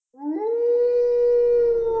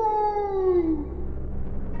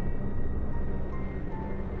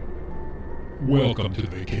Welcome to the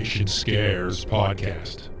Vacation Scares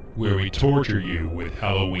podcast, where we torture you with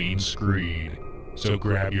Halloween screed. So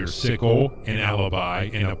grab your sickle, an alibi,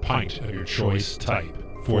 and a pint of your choice type,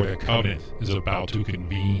 for the Covenant is about to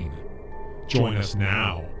convene. Join us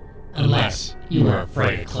now, unless you are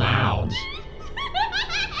afraid of clowns.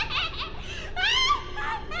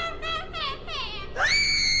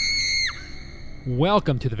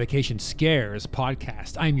 Welcome to the Vacation Scares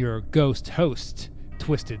podcast. I'm your ghost host,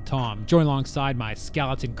 Twisted Tom, joined alongside my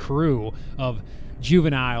skeleton crew of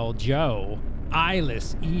Juvenile Joe,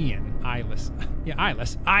 Eyeless Ian, Eyeless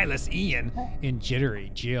Ian, and Jittery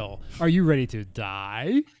Jill. Are you ready to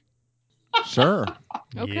die? Sure.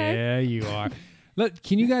 Okay. Yeah, you are. Look,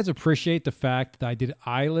 can you guys appreciate the fact that I did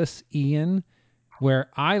Eyeless Ian, where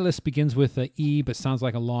Eyeless begins with an E but sounds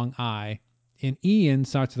like a long I, and Ian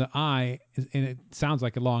starts with an I and it sounds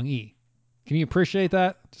like a long E. Can you appreciate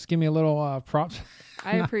that? Just give me a little props.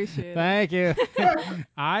 I appreciate it. Thank you.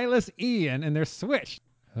 Eyeless Ian, and they're switched.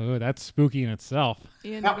 Oh, that's spooky in itself.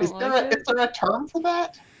 Ian, Now, you is don't there, like is there a term for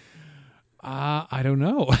that? I don't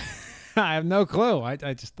know. I have no clue. I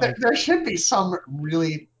just like. There should be some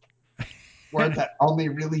really word that only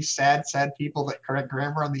really sad people that correct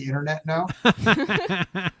grammar on the internet know.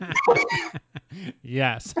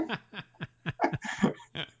 Yes.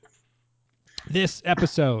 This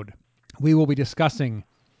episode, we will be discussing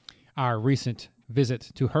our recent visit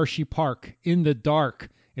to Hershey Park in the dark.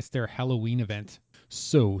 It's their Halloween event.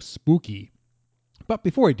 So spooky. But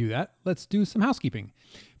before we do that, let's do some housekeeping.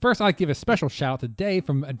 First, I'd like to give a special shout out to Dave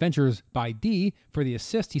from Adventures by D for the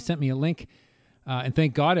assist. He sent me a link, and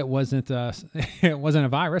thank God it wasn't it wasn't a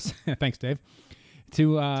virus. Thanks, Dave.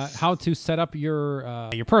 To how to set up your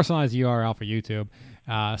personalized URL for YouTube.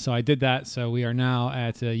 So I did that. So we are now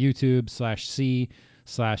at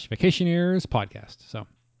YouTube/C/Vacationeers podcast. So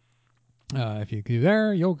if you go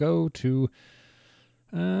there, you'll go to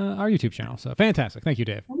our YouTube channel. So fantastic. Thank you,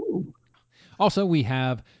 Dave. Ooh. Also, we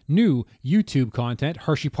have new YouTube content,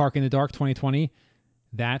 Hershey Park in the Dark 2020.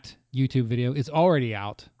 That YouTube video is already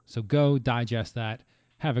out. So go digest that.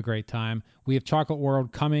 Have a great time. We have Chocolate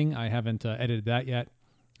World coming. I haven't edited that yet.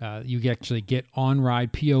 You actually get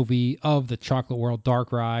on-ride POV of the Chocolate World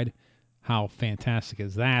Dark Ride. How fantastic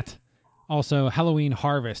is that? Also, Halloween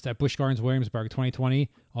Harvest at Busch Gardens Williamsburg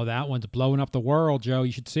 2020. Oh, that one's blowing up the world, Joe.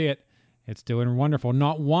 You should see it. It's doing wonderful.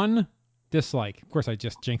 Not one dislike. Of course, I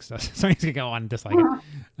just jinxed us. So he's going to go on and dislike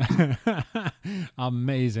it.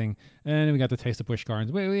 Amazing. And we got the Taste of Busch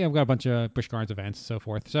Gardens. We have got a bunch of Busch Gardens events and so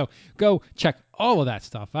forth. So go check all of that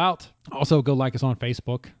stuff out. Also, go like us on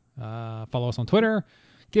Facebook. Follow us on Twitter.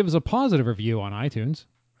 Give us a positive review on iTunes.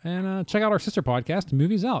 And check out our sister podcast,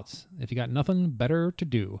 Movies Outs, if you got nothing better to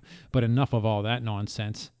do. But enough of all that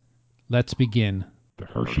nonsense. Let's begin. The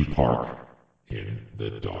Hershey Park in the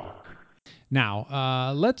dark.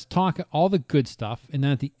 Now, let's talk all the good stuff, and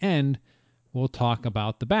then at the end, we'll talk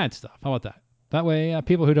about the bad stuff. How about that? That way,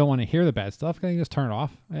 people who don't want to hear the bad stuff can just turn it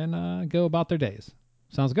off and go about their days.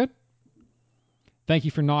 Sounds good? Thank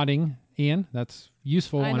you for nodding, Ian. That's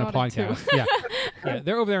useful I on a nodded podcast. too. Yeah,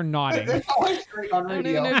 they're over there nodding. It's always great on I don't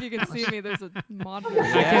radio. even know if you can see me. There's a monitor. I can't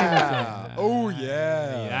even say Yeah. that. Oh,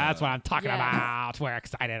 yeah. That's what I'm talking Yes. about. We're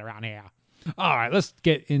excited around here. All right, let's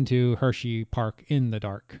get into Hershey Park in the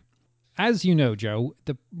dark. As you know, Joe,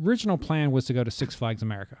 the original plan was to go to Six Flags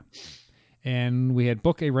America. And we had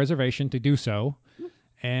booked a reservation to do so.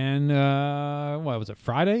 And what was it,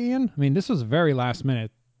 Friday, Ian? I mean, this was very last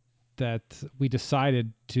minute that we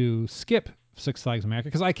decided to skip Six Flags America.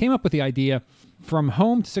 Because I came up with the idea from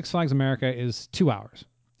home to Six Flags America is 2 hours.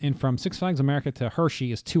 And from Six Flags America to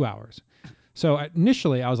Hershey is 2 hours. So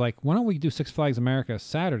initially, I was like, why don't we do Six Flags America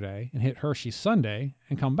Saturday and hit Hershey Sunday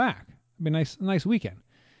and come back? It'd be a nice weekend.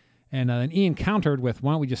 And then Ian countered with,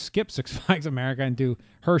 why don't we just skip Six Flags America and do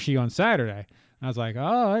Hershey on Saturday? And I was like,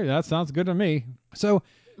 oh, that sounds good to me. So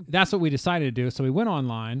that's what we decided to do. So we went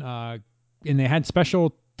online, and they had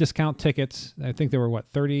special discount tickets. I think they were,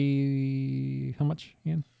 30, how much,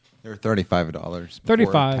 Ian? They're $35 $35.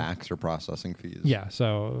 before tax or processing fees. Yeah,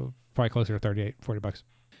 so probably closer to $38, $40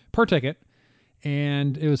 per ticket.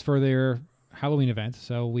 And it was for their Halloween event.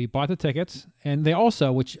 So we bought the tickets, and they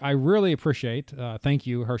also, which I really appreciate, thank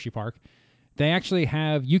you, Hershey Park, they actually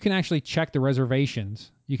you can actually check the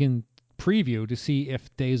reservations. You can preview to see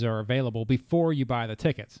if days are available before you buy the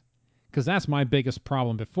tickets. Because that's my biggest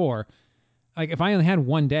problem before. Like, if I only had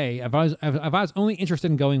one day, if I was only interested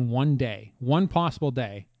in going one day, one possible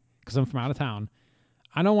day, because I'm from out of town,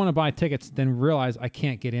 I don't want to buy tickets, then realize I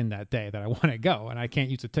can't get in that day that I want to go, and I can't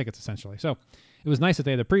use the tickets, essentially. So it was nice that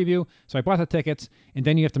they had the preview, so I bought the tickets, and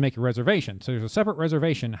then you have to make a reservation. So there's a separate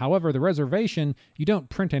reservation. However, the reservation, you don't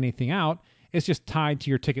print anything out, It's just tied to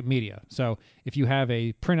your ticket media. So if you have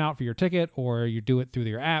a printout for your ticket or you do it through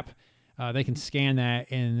your app, they can scan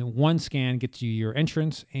that, and one scan gets you your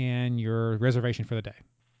entrance and your reservation for the day.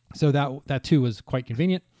 So that too was quite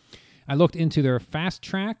convenient. I looked into their fast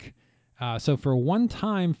track. So for a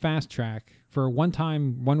one-time fast track, for one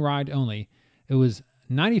ride only, it was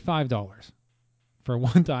 $95 for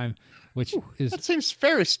one time, which is That seems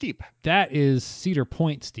very steep. that is Cedar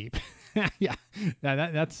Point steep. Yeah,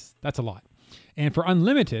 that's a lot. And for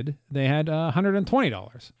unlimited, they had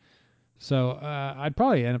 $120. So I'd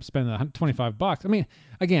probably end up spending $25. I mean,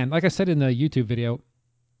 again, like I said in the YouTube video,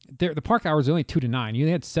 the park hours are only 2 to 9. You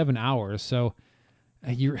only had 7 hours, so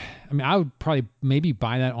I would probably maybe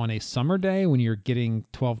buy that on a summer day when you're getting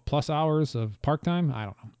 12 plus hours of park time. I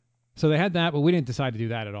don't know. So they had that, but we didn't decide to do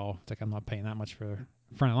that at all. It's like I'm not paying that much for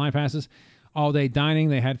front of line passes. All day dining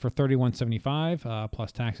they had for $31.75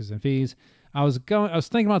 plus taxes and fees. I was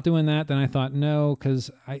thinking about doing that, then I thought no,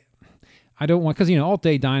 because I don't want, because all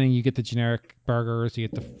day dining you get the generic burgers, you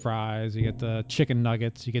get the fries, you get the chicken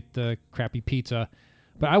nuggets, you get the crappy pizza,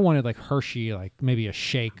 but I wanted like Hershey, like maybe a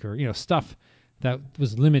shake or stuff that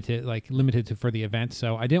was limited for the event.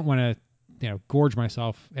 So I didn't want to gorge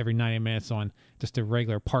myself every 90 minutes on just the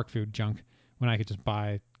regular park food junk when I could just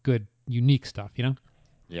buy good unique stuff.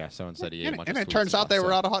 Yeah, so instead he ate a bunch And of it sweets turns out they were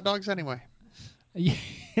pasta. out of hot dogs anyway.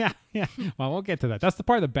 Yeah. Well, we'll get to that. That's the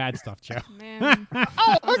part of the bad stuff, Joe. Man,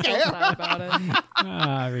 Oh, I'm okay. so sad about it.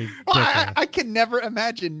 Ridiculous. Well, I can never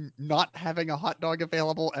imagine not having a hot dog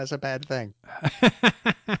available as a bad thing.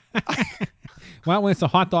 Well, when it's a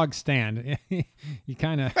hot dog stand, you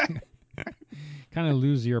kind of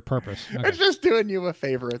lose your purpose. Okay. It's just doing you a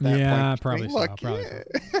favor at that point. Yeah, probably so. Look, Probably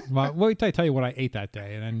so. Well, wait till I tell you what I ate that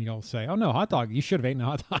day, and then you'll say, "Oh no, hot dog! You should have eaten a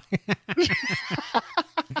hot dog."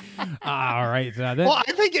 All right. Well,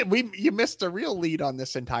 I think you missed the real lead on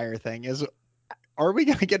this entire thing. Are we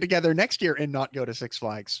going to get together next year and not go to Six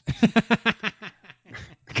Flags?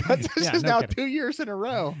 Because this is now kidding. 2 years in a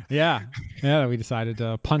row. Yeah. We decided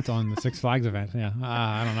to punt on the Six Flags event. Yeah,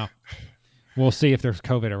 I don't know. We'll see if there's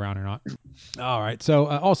COVID around or not. All right. So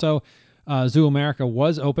also, Zoo America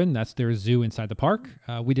was open. That's their zoo inside the park.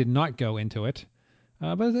 We did not go into it,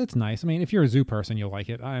 but it's nice. I mean, if you're a zoo person, you'll like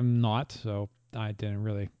it. I'm not, so it didn't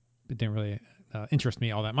really interest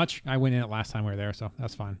me all that much. I went in it last time we were there, so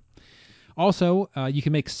that's fine. Also, you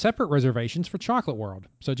can make separate reservations for Chocolate World.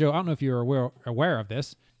 So, Joe, I don't know if you're aware of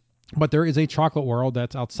this, but there is a Chocolate World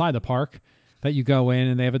that's outside the park that you go in,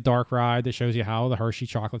 and they have a dark ride that shows you how the Hershey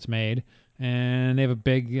chocolate's made. And they have a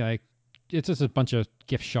big, it's just a bunch of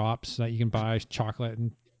gift shops that you can buy chocolate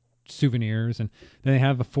and souvenirs. And then they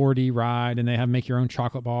have a 4D ride, and they have make your own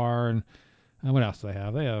chocolate bar. And what else do they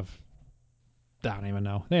have? I don't even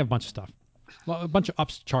know. They have a bunch of stuff, a bunch of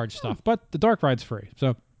upcharge stuff. But the dark ride's free.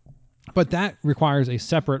 But that requires a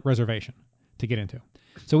separate reservation to get into.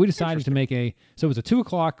 So we decided to so it was a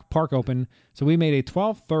 2:00 park open. So we made a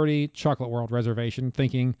 12:30 Chocolate World reservation,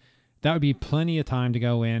 thinking that would be plenty of time to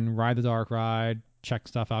go in, ride the dark ride, check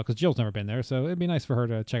stuff out, because Jill's never been there. So it'd be nice for her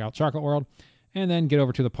to check out Chocolate World and then get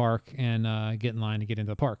over to the park and get in line to get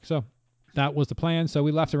into the park. So that was the plan. So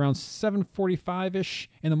we left around 7:45-ish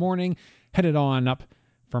in the morning, headed on up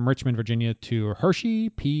from Richmond, Virginia to Hershey,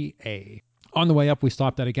 PA. On the way up, we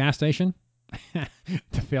stopped at a gas station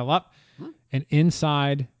to fill up. And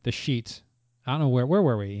inside the sheets, I don't know where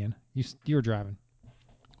were we, Ian? You were driving.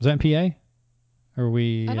 Was that in PA? Or were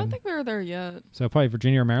we? I don't think we were there yet. So probably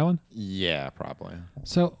Virginia or Maryland. Yeah, probably.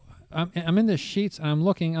 So I'm in the sheets. And I'm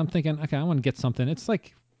looking. I'm thinking, okay, I want to get something. It's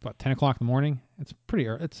like 10 o'clock in the morning. It's pretty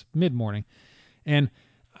early. It's mid morning, and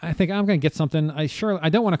I think I'm gonna get something. I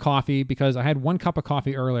don't want a coffee because I had 1 cup of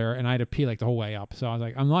coffee earlier and I had to pee like the whole way up. So I was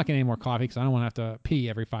like, I'm not getting any more coffee because I don't want to have to pee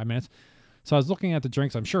every 5 minutes. So I was looking at the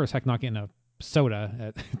drinks. I'm sure as heck not getting a soda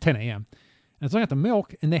at 10 a.m. And I was looking at the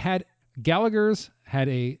milk, and they had Gallagher's had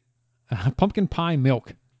a pumpkin pie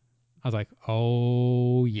milk. I was like,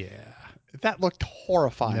 oh yeah. That looked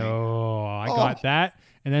horrifying. No, I got that.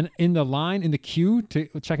 And then in the queue to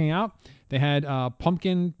checking out, they had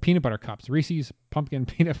pumpkin peanut butter cups, Reese's pumpkin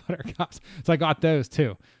peanut butter cups. So I got those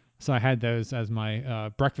too. So I had those as my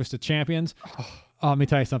breakfast of champions. Let me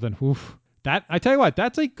tell you something. Oof. I tell you what,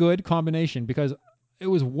 that's a good combination because it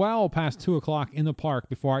was well past 2:00 in the park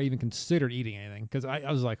before I even considered eating anything. Because I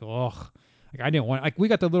was like, ugh, like I didn't want. Like we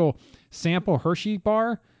got the little sample Hershey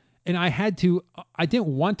bar, and I didn't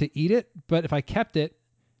want to eat it, but if I kept it,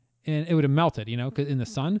 and it would have melted, cause in the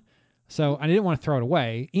sun. So I didn't want to throw it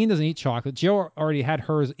away. Ian doesn't eat chocolate. Jill already had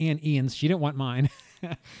hers and Ian's. She didn't want mine.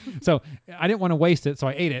 So I didn't want to waste it, so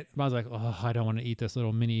I ate it. But I was like, oh, I don't want to eat this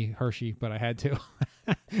little mini Hershey, but I had to.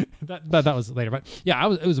 that was later. But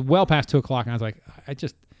yeah, it was well past 2:00, and I was like,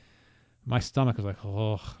 my stomach was like,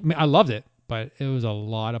 oh. I mean, I loved it, but it was a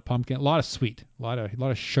lot of pumpkin, a lot of sweet, a lot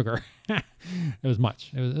of sugar. It was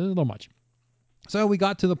much. It was a little much. So we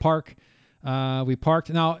got to the park. We parked.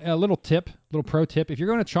 Now, a little pro tip: if you're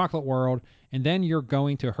going to Chocolate World and then you're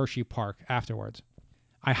going to Hershey Park afterwards,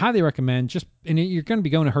 I highly recommend and you're going to be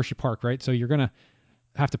going to Hershey Park, right? So you're going to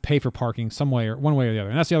have to pay for parking one way or the other.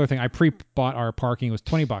 And that's the other thing. I pre-bought our parking. It was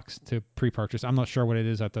 $20 to pre-purchase. I'm not sure what it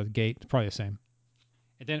is at the gate. It's probably the same.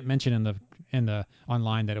 It didn't mention in the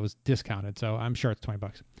online that it was discounted, so I'm sure it's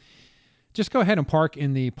 $20. Just go ahead and park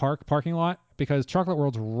in the parking lot because Chocolate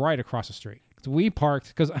World's right across the street. So we parked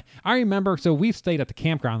because I remember. So we stayed at the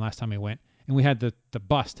campground last time we went, and we had the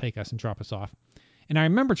bus take us and drop us off. And I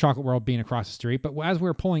remember Chocolate World being across the street, but as we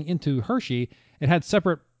were pulling into Hershey, it had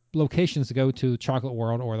separate locations to go to Chocolate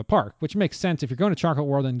World or the park, which makes sense. If you're going to Chocolate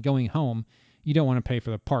World and going home, you don't want to pay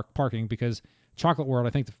for the parking because Chocolate World, I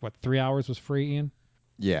think, 3 hours was free, Ian?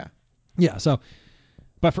 Yeah. Yeah, so,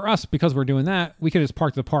 but for us, because we're doing that, we could just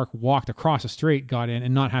park at the park, walked across the street, got in,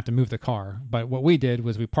 and not have to move the car. But what we did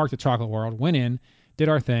was we parked at Chocolate World, went in, did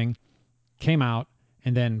our thing, came out,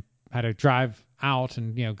 and then had to drive out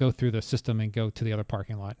and go through the system and go to the other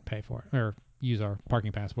parking lot and pay for it or use our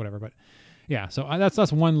parking pass, whatever. But yeah, so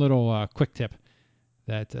that's one little quick tip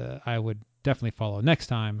that I would definitely follow next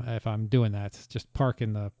time if I'm doing that. Just park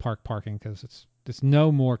in the parking because it's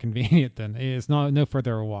no more convenient than it's no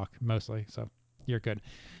further a walk mostly. So you're good.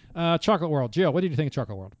 Chocolate World, Jill, what did you think of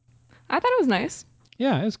Chocolate World? I thought it was nice.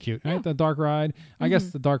 Yeah, it was cute, right? Yeah. The dark ride. I guess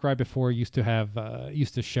the dark ride before used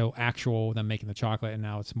to show actual them making the chocolate, and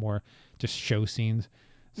now it's more just show scenes.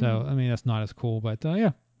 So I mean, that's not as cool, but yeah,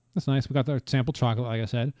 that's nice. We got the sample chocolate, like I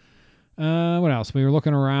said. What else? We were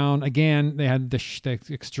looking around again. They had the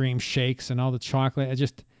extreme shakes and all the chocolate.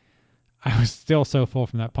 I was still so full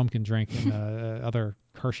from that pumpkin drink and the other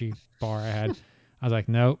Hershey bar I had. I was like,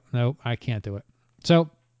 nope, I can't do it. So,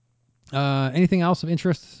 anything else of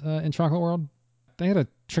interest in Chocolate World? They had a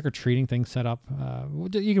trick-or-treating thing set up.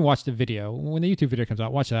 You can watch the video. When the YouTube video comes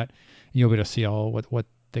out, watch that. And you'll be able to see all what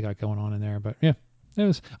they got going on in there. But yeah, it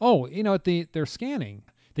was... Oh, they're scanning.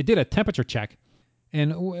 They did a temperature check.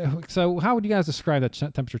 And so how would you guys describe that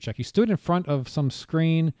temperature check? You stood in front of some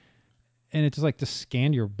screen, and it just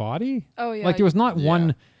scanned your body? Oh, yeah. Like there was not Yeah. one...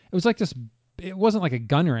 It was like this... It wasn't like a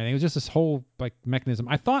gun or anything. It was just this whole like mechanism.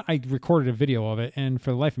 I thought I recorded a video of it, and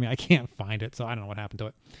for the life of me, I can't find it, so I don't know what happened to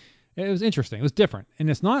it. It was interesting. It was different, and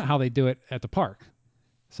it's not how they do it at the park.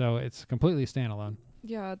 So it's completely standalone.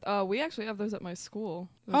 Yeah. We actually have those at my school.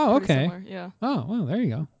 It was Oh, pretty okay. similar, yeah. Oh, well, there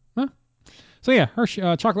you go. Huh. So yeah, Hershey,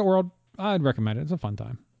 Chocolate World, I'd recommend it. It's a fun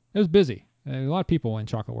time. It was busy. A lot of people in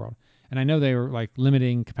Chocolate World, and I know they were like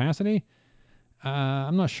limiting capacity.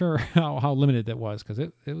 I'm not sure how limited that was because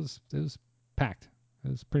it was packed. It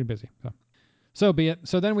was pretty busy. So be it.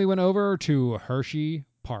 So then we went over to Hershey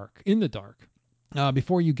Park in the dark.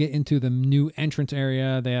 Before you get into the new entrance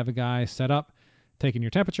area, they have a guy set up taking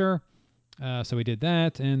your temperature. So we did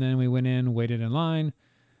that, and then we went in, waited in line.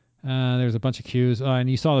 There's a bunch of queues, and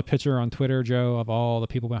you saw the picture on Twitter, Joe, of all the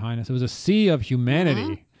people behind us. It was a sea of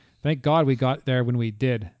humanity. Thank God we got there when we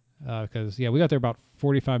did, because we got there about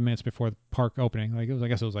 45 minutes before the park opening. I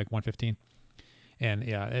guess it was like 1:15. And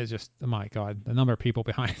yeah, it's just, oh my God, the number of people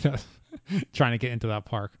behind us trying to get into that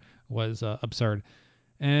park was absurd.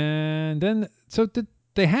 And then,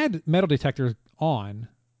 they had metal detectors on.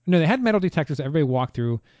 No, they had metal detectors that everybody walked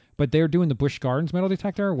through, but they were doing the Busch Gardens metal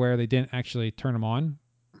detector where they didn't actually turn them on.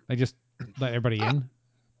 They just let everybody in.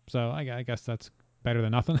 So I guess that's better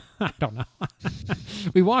than nothing. I don't know.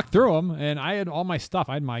 We walked through them, and I had all my stuff.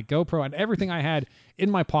 I had my GoPro and everything I had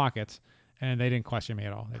in my pockets, and they didn't question me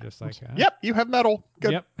at all. They're just like, Yep, you have metal.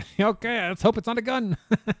 Good. Yep. Okay, let's hope it's not a gun.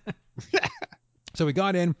 So we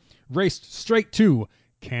got in, raced straight to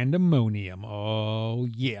Candemonium. Oh,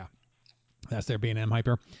 yeah. That's their B&M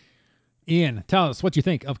hyper. Ian, tell us what you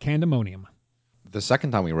think of Candemonium. The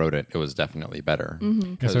second time we rode it, it was definitely better.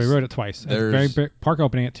 Yeah, so we rode it twice. Very big, park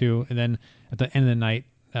opening at 2, and then at the end of the night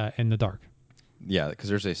in the dark. Yeah, because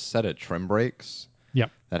there's a set of trim brakes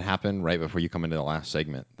Yep. that happen right before you come into the last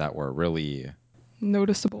segment that were really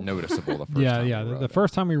Noticeable. noticeable the first Yeah, time. yeah. we The rode it.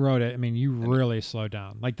 first time we rode it, I mean, you really slowed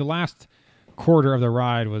down. Like the last quarter of the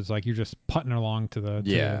ride was like you're just putting along to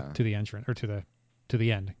the entrance or to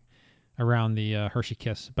the end around the Hershey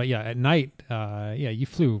Kiss. But yeah, at night, you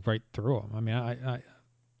flew right through them. I mean,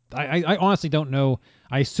 I honestly don't know.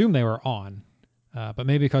 I assume they were on, but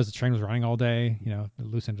maybe because the train was running all day, it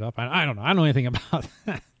loosened it up. I don't know. I don't know anything about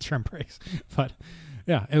trim brakes, but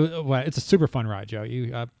Yeah, well, it's a super fun ride, Joe.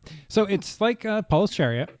 So it's like Polo's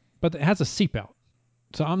Chariot, but it has a seatbelt.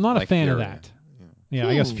 So I'm not a Like fan of Fury. that. Yeah,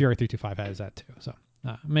 I guess Hmm. Fury 325 has that too. So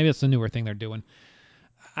maybe it's the newer thing they're doing.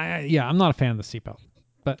 I'm not a fan of the seatbelt.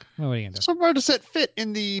 But what are you gonna So where does it fit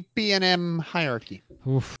in the B&M hierarchy?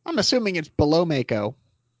 do? Oof. I'm assuming it's below Mako,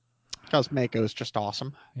 because Mako is just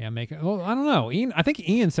awesome. Yeah, Mako. Well, I don't know. I think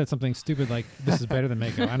Ian said something stupid like "This is better than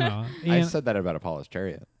Mako." I don't know. I Ian, said that about Apollo's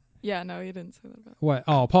Chariot. Yeah, no, you didn't say that about. what?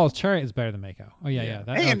 Oh, Paul's Chariot is better than Mako. Oh yeah, Yeah.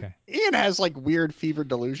 That, Ian, okay. Ian has like weird fever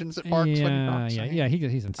delusions at parks when he talks.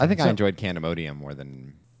 He's insane. I think So- I enjoyed Candemonium more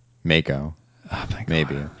than Mako. Oh, thank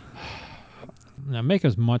Maybe. God. No,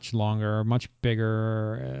 Mako's much longer, much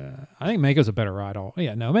bigger. I think Mako's a better ride.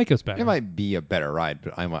 Mako's better. It might be a better ride,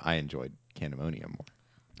 but I enjoyed Candemonium more.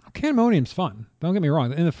 Candemonium's fun. Don't get me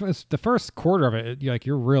wrong. In the first quarter of it,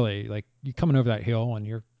 you're really like you're coming over that hill and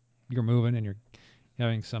you're moving and you're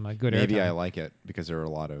having some good Maybe airtime. I like it because there were a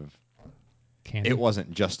lot of. Candy. It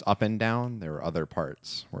wasn't just up and down. There were other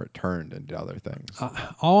parts where it turned into other things.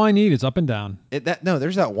 All I need is up and down.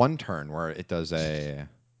 There's that one turn where it does a.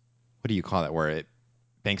 What do you call it? Where it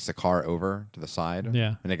banks the car over to the side.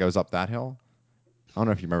 Yeah. And it goes up that hill. I don't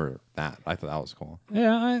know if you remember that. I thought that was cool.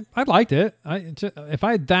 Yeah, I liked it. If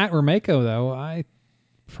I had that or Mako though, I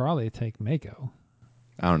probably take Mako.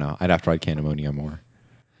 I don't know. I'd have to ride Candemonium more.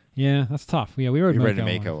 Yeah, that's tough. Yeah, we rode You Mako. read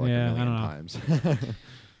to Mako like yeah, a I don't million know. times.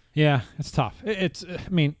 Yeah, it's tough. It's. I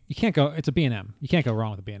mean, you can't go. It's a B&M. You can't go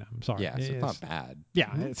wrong with a B&M. I'm sorry. Yeah, so it's not bad.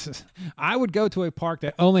 Yeah, it's. I would go to a park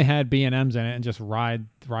that only had B&Ms in it and just ride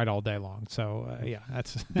all day long. So yeah,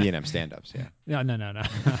 that's. B&M stand-ups, yeah.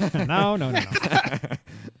 No. no.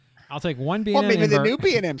 I'll take one B&M Well, maybe the invert. new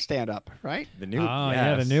B&M stand up, right? The new,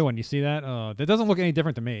 Yeah, the yes. new one. You see that? Oh, that doesn't look any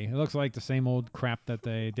different to me. It looks like the same old crap that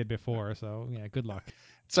they did before. So yeah, good luck.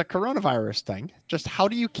 It's a coronavirus thing. Just how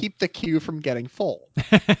do you keep the queue from getting full?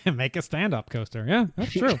 Make a stand-up coaster. Yeah,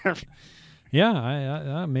 that's true.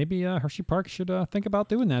 Yeah, maybe Hershey Park should think about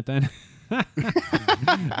doing that then.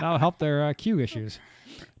 That'll help their queue issues.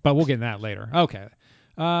 But we'll get into that later. Okay.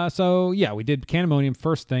 So yeah, we did Candemonium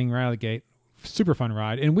first thing right out of the gate. Super fun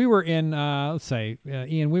ride, and we were in. Let's say,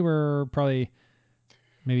 Ian, we were probably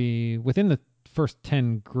maybe within the first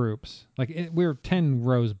 10 groups. We were 10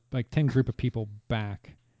 rows, like 10 group of people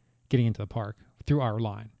back, getting into the park through our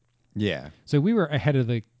line. Yeah. So we were ahead of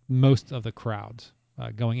the most of the crowds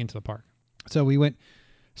going into the park. So we went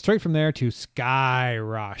straight from there to Sky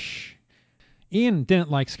Rush. Ian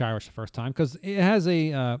didn't like Sky Rush the first time because it has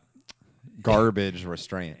a Garbage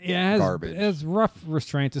restraint. Garbage. it has rough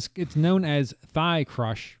restraints. It's known as thigh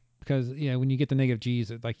crush because when you get the negative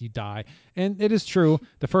G's, you die. And it is true.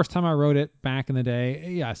 The first time I rode it back in the day,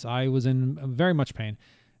 yes, I was in very much pain.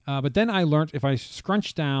 But then I learned if I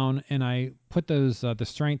scrunch down and I put those the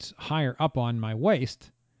restraints higher up on my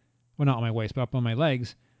waist, well, not on my waist, but up on my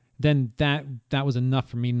legs, then that was enough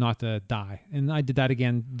for me not to die. And I did that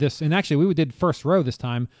again. And actually, we did first row this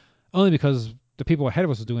time, only because the people ahead of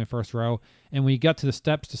us was doing first row, and when you got to the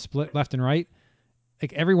steps to split left and right,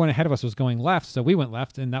 like everyone ahead of us was going left, so we went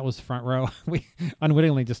left, and that was front row. We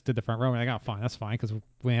unwittingly just did the front row, and I got fine. That's fine because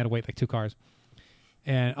we had to wait like 2 cars.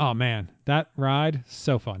 And oh man, that ride,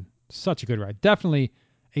 so fun. Such a good ride. Definitely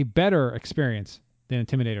a better experience than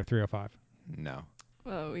Intimidator 305. No.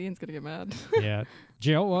 Oh, Ian's gonna get mad. Yeah.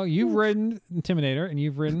 Jill, well, you've ridden Intimidator and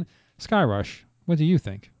you've ridden Sky Rush. What do you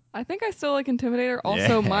think? I think I still like Intimidator.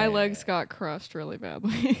 Also, my Yeah. legs got crushed really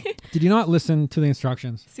badly. Did you not listen to the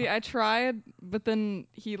instructions? See, I tried, but then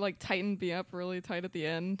he tightened me up really tight at the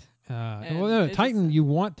end. And No, it Titan, just- you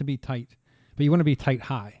want to be tight, but you want to be tight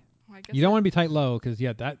high. Well, I guess You don't I- want to be tight low because,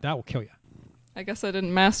 that will kill you. I guess I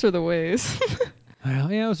didn't master the ways.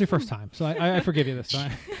 Well, yeah, it was your first time, so I forgive you this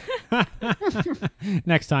time.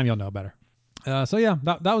 Next time, you'll know better. So, yeah,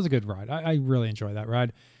 that was a good ride. I really enjoyed that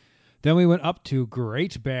ride. Then we went up to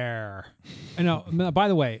Great Bear. And now, by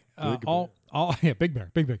the way, Big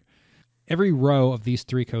Bear. Every row of these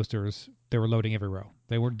 3 coasters, they were loading every row.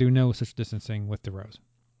 They were do no such distancing with the rows.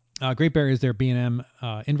 Great Bear is their B&M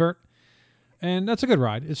invert, and that's a good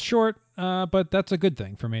ride. It's short, but that's a good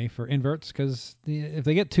thing for me for inverts because if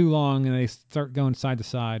they get too long and they start going side to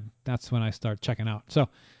side, that's when I start checking out. So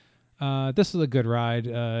this is a good ride.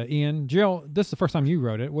 Ian, Jill, this is the first time you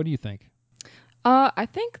rode it. What do you think? I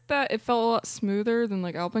think that it felt a lot smoother than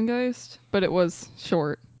Alpengeist, but it was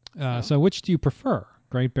short. So which do you prefer,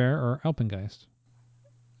 Great Bear or Alpengeist?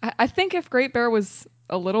 I think if Great Bear was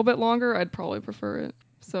a little bit longer, I'd probably prefer it.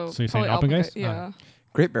 So you're saying probably Alpengeist? Yeah.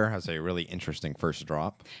 Great Bear has a really interesting first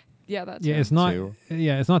drop. Yeah, that's Yeah, it's not. Two.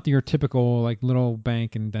 Yeah, it's not your typical like little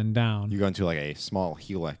bank and then down. You go into like a small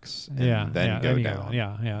helix and yeah, then yeah, go you down.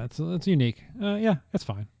 Yeah, it's unique. Yeah, it's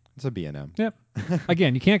fine. It's a B&M. Yep.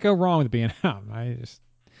 Again, you can't go wrong with B&M.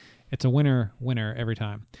 It's a winner every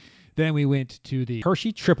time. Then we went to the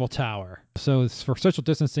Hershey Triple Tower. So for social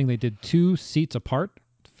distancing, they did 2 seats apart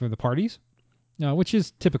for the parties, which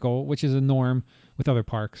is typical, which is a norm with other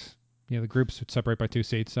parks. The groups would separate by 2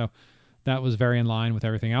 seats. So that was very in line with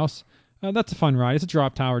everything else. That's a fun ride. It's a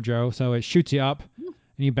drop tower, Joe. So it shoots you up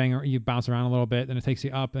and you bounce around a little bit. Then it takes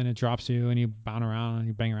you up and it drops you and you bounce around and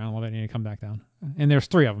you bang around a little bit and you come back down. And there's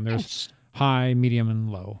 3 of them. There's high, medium, and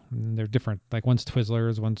low. And they're different. Like one's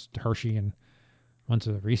Twizzlers, one's Hershey, and one's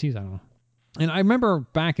the Reese's. I don't know. And I remember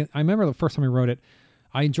the first time we rode it,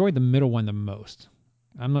 I enjoyed the middle one the most.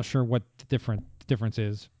 I'm not sure what the difference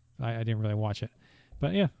is. I didn't really watch it.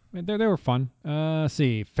 But yeah, they were fun. Let's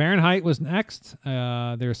see. Fahrenheit was next.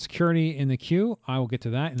 There's security in the queue. I will get to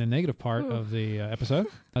that in the negative part of the episode.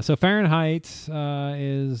 So Fahrenheit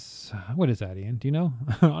is, what is that, Ian? Do you know?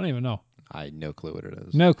 I don't even know. I had no clue what it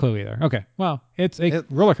is. No clue either. Okay. Well, it's a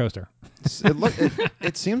roller coaster.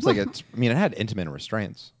 It seems like it's. I mean, it had intimate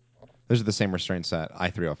restraints. Those are the same restraints that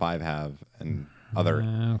I-305 have and other.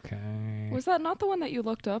 Okay. Was that not the one that you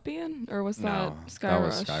looked up, Ian? Or was that No, Sky that Rush?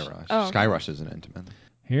 was Sky Rush. Oh, Sky Rush isn't intimate.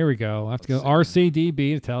 Here we go. I have to go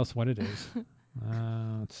RCDB to tell us what it is.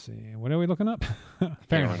 Let's see. What are we looking up?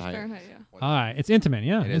 Fahrenheit. Fahrenheit, yeah. All right. It's intimate.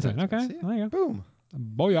 Yeah. It is intimate. Okay. intimate. See? There you go. Boom.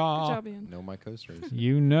 Booyah. Good job, Ian. Know my coasters.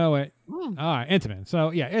 You know it. All right. Intimate.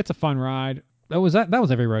 So, yeah, it's a fun ride. That was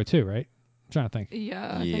every row too, right? I'm trying to think.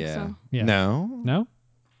 Yeah, I think so. Yeah. No. No?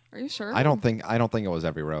 Are you sure? I don't think it was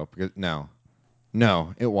every row. Because,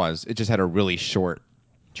 no, it was. It just had a really short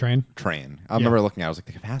Train? train. I remember looking at it, I was like,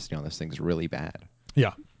 the capacity on this thing is really bad.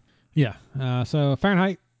 Yeah. Yeah. So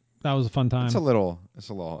Fahrenheit, that was a fun time. It was a little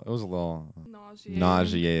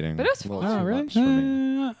nauseating. But it was A little fun. too Oh, really? much for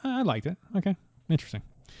me. I liked it. Okay. Interesting.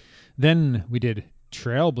 Then we did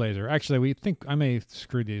Trailblazer. Actually, we think I may have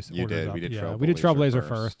screwed these You orders did. up. We did We did Trailblazer Trailblazer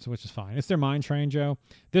first, which is fine. It's their mine train, Joe.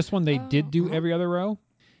 This one they did do Uh-huh. every other row.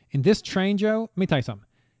 In this train, Joe, let me tell you something.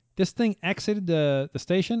 This thing exited the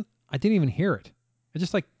station. I didn't even hear it.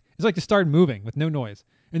 It's like it started moving with no noise.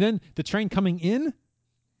 And then the train coming in,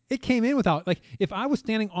 it came in without, like, if I was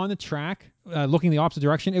standing on the track looking the opposite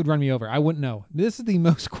direction, it would run me over. I wouldn't know. This is the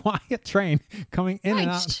most quiet train coming in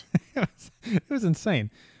and out. It was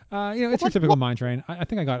insane. It's your typical mine train. I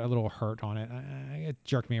think I got a little hurt on it. It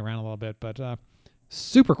jerked me around a little bit, but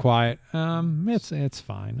super quiet. It's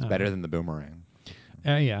fine. It's better than the boomerang.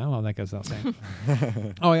 Yeah, well, that goes without saying.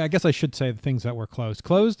 Oh, yeah, I guess I should say the things that were closed.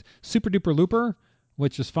 Closed, Super Duper Looper,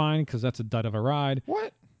 which is fine because that's a dud of a ride.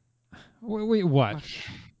 What? Wait, what?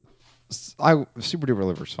 Super Duper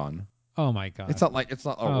Looper's fun. Oh my god! It's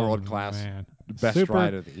not a world class man. best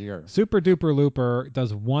ride of the year. Super Duper Looper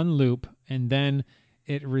does one loop and then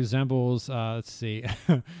it resembles let's see,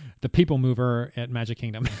 the People Mover at Magic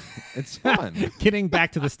Kingdom. It's fun. Getting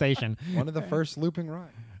back to the station. One of the first looping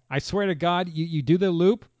rides. I swear to God, you do the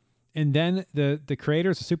loop, and then the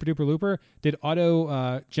creators of Super Duper Looper did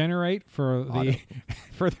auto generate for the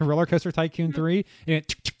for the Roller Coaster Tycoon 3, and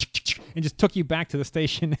it just took you back to the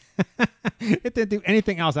station. It didn't do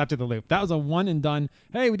anything else after the loop. That was a one and done.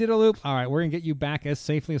 Hey, we did a loop. All right, we're gonna get you back as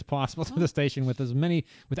safely as possible to the station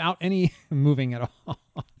without any moving at all.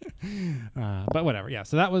 But whatever. Yeah.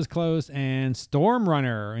 So that was closed, and Storm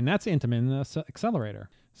Runner, and that's Intamin Accelerator.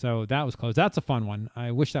 So that was closed. That's a fun one.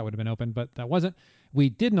 I wish that would have been open, but that wasn't. We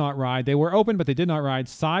did not ride. They were open, but they did not ride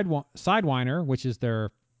Sidewiner, which is their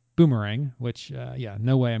boomerang, which,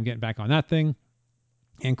 no way I'm getting back on that thing.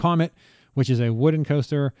 And Comet, which is a wooden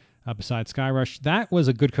coaster beside Sky Rush. That was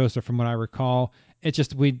a good coaster from what I recall. It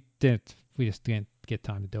just, we just didn't get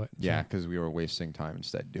time to do it. Yeah, because we were wasting time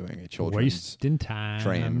instead doing a children's Wasting time.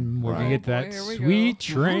 train We're going to ride. get that Here we sweet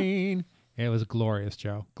go. train. It was glorious,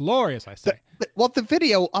 Joe. Glorious, I say. The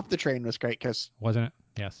video up the train was great because, Wasn't it?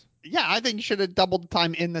 Yes. yeah, I think you should have doubled the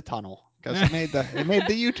time in the tunnel because it made the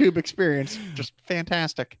YouTube experience just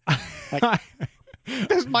fantastic. Like,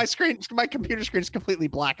 this, my computer screen is completely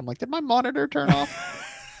black. I'm like, did my monitor turn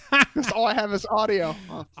off? Because all I have is audio.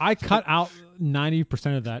 Oh, I cut out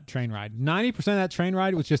 90% of that train ride. 90% of that train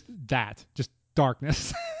ride was just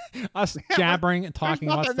darkness. Us jabbering and talking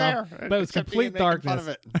there's about nothing stuff. there, But it was except Ian complete making fun of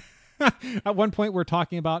darkness. it. At one point, we're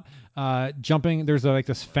talking about jumping. There's like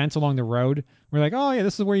this fence along the road. We're like, oh, yeah,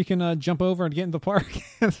 this is where you can jump over and get into the park.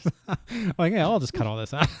 Like, yeah, I'll just cut all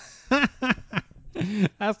this out.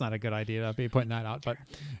 That's not a good idea to be putting that out. But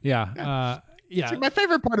yeah. See, my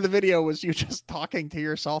favorite part of the video was you just talking to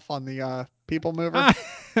yourself on the People Mover.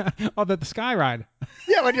 Oh, the sky ride.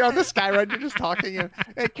 Yeah, when you're on the sky ride, you're just talking.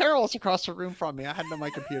 And Carol was across the room from me. I had it on my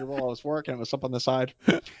computer while I was working. It was up on the side.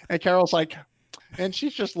 And Carol's like, and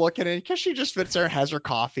she's just looking at it because she just sits there and has her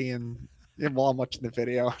coffee and while I'm watching the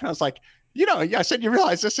video. And I was like, yeah, I said, you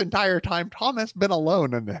realize this entire time Tom has been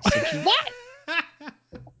alone in this. And she's, what?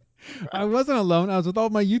 I wasn't alone. I was with all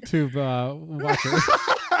my YouTube watchers.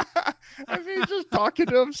 I mean, he's just talking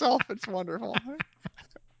to himself. It's wonderful.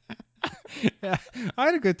 Yeah, I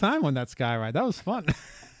had a good time on that sky ride. That was fun.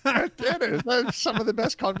 That's some of the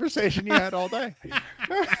best conversation you had all day.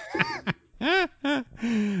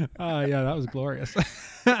 Oh yeah, that was glorious.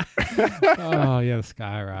 Oh yeah, the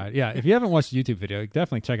sky ride. Yeah, if you haven't watched the YouTube video,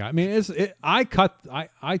 definitely check it out. I mean,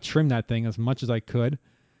 I trimmed that thing as much as I could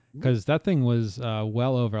because that thing was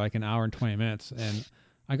well over like an hour and 20 minutes, and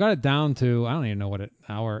I got it down to I don't even know what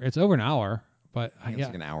hour. It's over an hour, but I think it's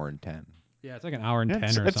like an hour and 10. Yeah, it's like an hour and 10 or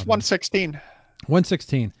it's something. 116.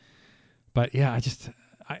 116. But yeah,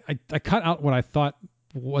 I cut out what I thought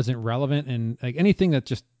wasn't relevant and like anything that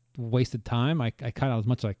just wasted time. I cut out as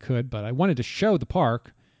much as I could, but I wanted to show the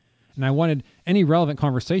park and I wanted any relevant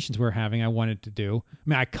conversations we were having, I wanted to do. I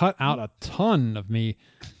mean, I cut out a ton of me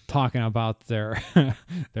talking about their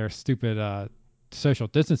their stupid social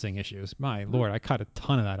distancing issues. My Lord, I cut a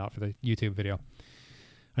ton of that out for the YouTube video.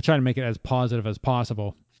 I try to make it as positive as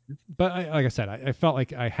possible. But like I said, I felt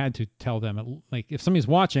like I had to tell them, like if somebody's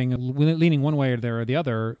watching, leaning one way or the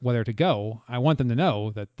other, whether to go, I want them to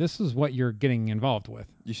know that this is what you're getting involved with.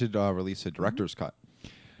 You should release a director's cut.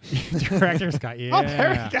 Director's cut, yeah. Oh,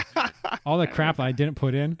 there we go. All the crap that I didn't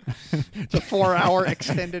put in. It's a 4-hour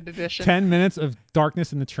extended edition. 10 minutes of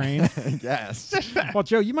darkness in the train. Yes. Well,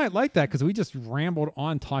 Joe, you might like that because we just rambled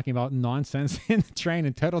on talking about nonsense in the train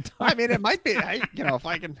in total time. I mean, it might be, if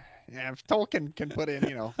I can, if Tolkien can put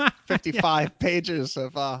in, 55 pages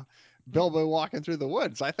of Bilbo walking through the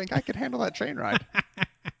woods, I think I could handle that train ride.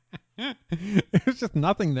 There's just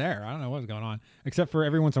nothing there. I don't know what was going on, except for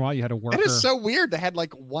every once in a while you had a worker. It is so weird. They had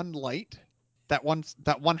like one light, that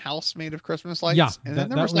one house made of Christmas lights. Yeah, and then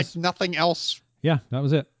there was like nothing else. Yeah, that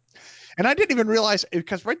was it. And I didn't even realize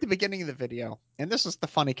because right at the beginning of the video, and this is the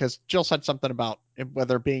funny because Jill said something about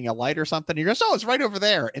whether being a light or something. He goes, "Oh, it's right over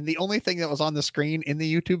there." And the only thing that was on the screen in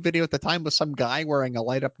the YouTube video at the time was some guy wearing a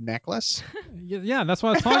light up necklace. Yeah, that's what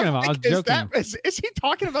I was talking about. I was joking. Is he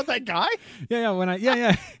talking about that guy?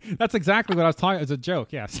 Yeah. That's exactly what I was talking. It's a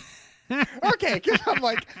joke. Yes. Okay, because I'm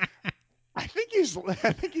like, I think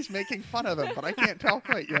he's making fun of them, but I can't tell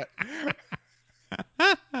quite yet.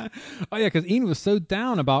 Oh yeah, because Ian was so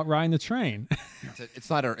down about riding the train. It's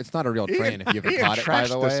not a real train if you haven't caught it, by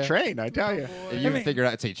the way. This train, I tell you. If you haven't figured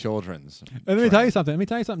out it's a children's. Let me tell you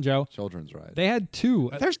something, Joe. Children's ride. They had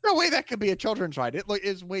two. There's no way that could be a children's ride. It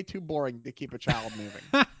is way too boring to keep a child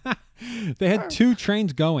moving. They had two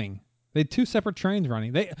trains going. They had two separate trains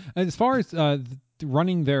running. They, as far as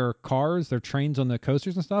running their cars, their trains on the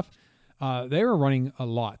coasters and stuff, they were running a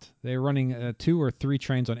lot. They were running 2 or 3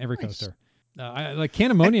 trains on every coaster. Like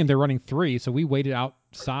Candemonium, they're running 3, so we waited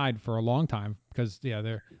outside for a long time because they're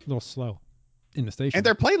a little slow in the station. And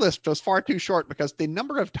their playlist was far too short because the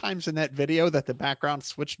number of times in that video that the background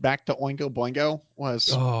switched back to Oingo Boingo was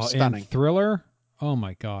stunning. And Thriller, oh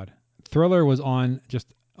my God, Thriller was on just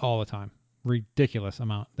all the time. Ridiculous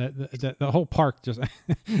amount. The whole park just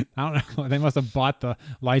I don't know. They must have bought the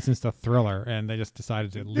license to Thriller and they just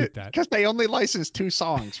decided to loot that because they only licensed 2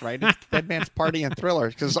 songs, right? It's Dead Man's Party and Thriller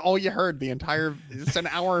because all you heard the entire it's an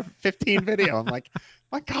hour 15 video. I'm like,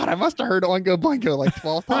 my God, I must have heard Oingo Boingo like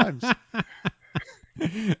 12 times.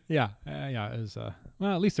 Yeah. It was.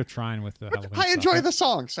 Well, at least they're trying with the Halloween I enjoy stuff. the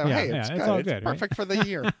song, so hey, it's good. All good, perfect right? for the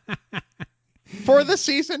year. For the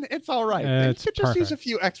season, it's all right. You could just use a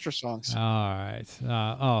few extra songs. All right.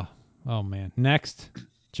 Oh man. Next,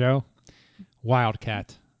 Joe,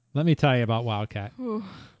 Wildcat. Let me tell you about Wildcat. Ooh.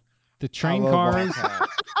 The train cars.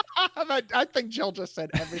 I think Jill just said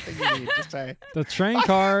everything you need to say. The train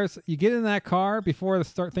cars. You get in that car before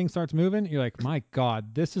the thing starts moving. You're like, my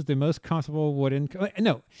God, this is the most comfortable wooden.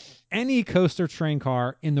 No, any coaster train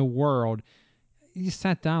car in the world. You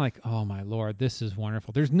sat down like, oh my Lord, this is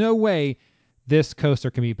wonderful. There's no way this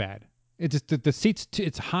coaster can be bad. It just the seats.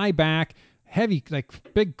 It's high back, heavy, like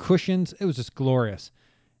big cushions. It was just glorious.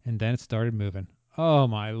 And then it started moving. Oh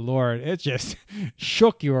my Lord! It just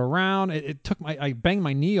shook you around. It took I banged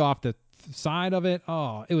my knee off the side of it.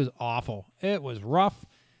 Oh, it was awful. It was rough.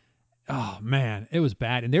 Oh man, it was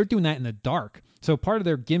bad. And they're doing that in the dark. So part of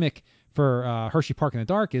their gimmick for Hershey Park in the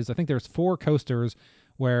dark is I think there's 4 coasters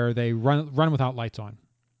where they run without lights on,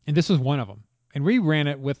 and this was one of them. And we ran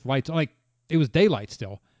it with lights on. Like it was daylight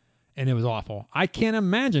still, and it was awful. I can't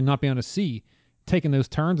imagine not being able to see taking those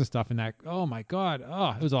turns and stuff. And that, oh my god,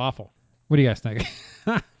 oh, it was awful. What do you guys think?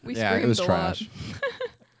 We Yeah, screamed it was a trash.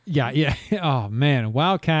 Yeah. Oh man,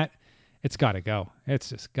 Wildcat, it's got to go. It's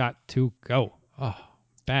just got to go. Oh,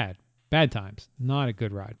 bad times. Not a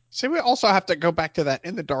good ride. So we also have to go back to that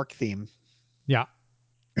in the dark theme Yeah.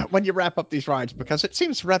 when you wrap up these rides, because it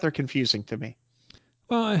seems rather confusing to me.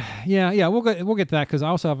 Well, yeah, we'll get to that because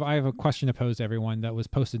I have a question to pose to everyone that was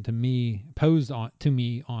posted to me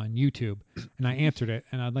on YouTube, and I answered it,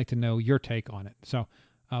 and I'd like to know your take on it. So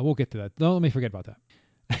we'll get to that. Don't let me forget about that.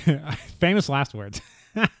 Famous last words.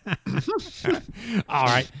 All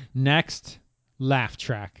right, next laugh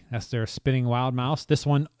track. That's their spinning wild mouse. This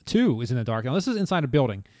one too is in the dark. Now this is inside a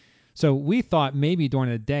building, so we thought maybe during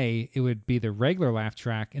the day it would be the regular laugh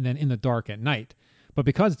track, and then in the dark at night. But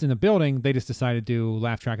because it's in the building, they just decided to do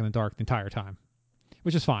laugh track in the dark the entire time,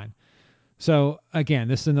 which is fine. So again,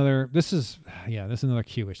 this is another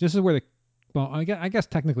Q issue. This is where I guess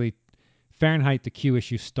technically Fahrenheit the Q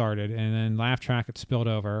issue started, and then laugh track it spilled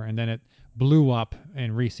over, and then it blew up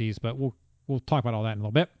in Reese's. But we'll talk about all that in a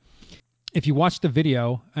little bit. If you watch the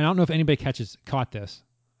video, and I don't know if anybody caught this,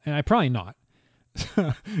 and I probably not.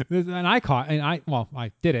 And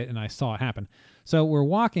I did it and I saw it happen. So we're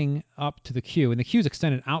walking up to the queue, and the queue's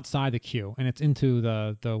extended outside the queue, and it's into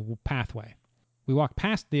the pathway. We walk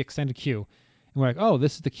past the extended queue, and we're like, oh,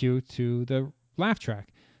 this is the queue to the laugh track.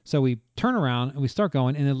 So we turn around and we start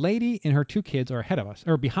going, and the lady and her 2 kids are ahead of us,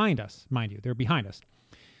 or behind us, mind you. They're behind us.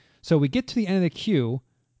 So we get to the end of the queue,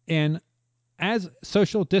 and as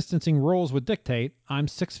social distancing rules would dictate, I'm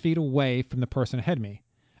 6 feet away from the person ahead of me.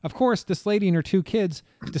 Of course, this lady and her 2 kids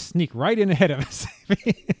just sneak right in ahead of us.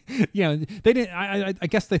 They didn't. I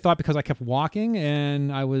guess they thought because I kept walking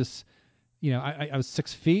and I was, I was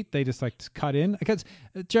 6 feet. They just cut in. Because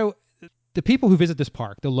Joe, the people who visit this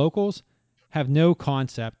park, the locals, have no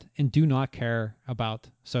concept and do not care about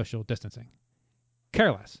social distancing.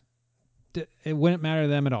 Careless. It wouldn't matter to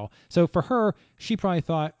them at all. So for her, she probably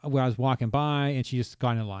thought I was walking by and she just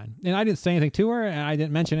got in line. And I didn't say anything to her, and I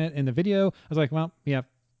didn't mention it in the video. I was like, well, yeah.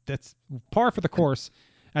 That's par for the course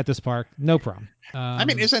at this park. No problem. I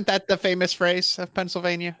mean, isn't that the famous phrase of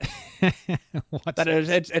Pennsylvania? What's That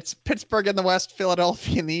it's Pittsburgh in the west,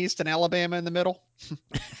 Philadelphia in the east, and Alabama in the middle.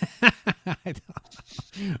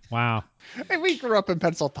 Wow. Hey, we grew up in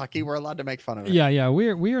Pennsylvania. We're allowed to make fun of it. Yeah.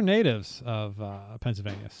 We are natives of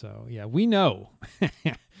Pennsylvania, so yeah, we know.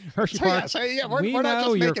 Hershey Park. We're we not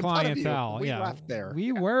know just your making fun of you. clientele. We yeah, left there.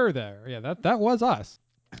 We were there. Yeah, that was us.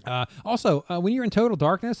 Also, when you're in total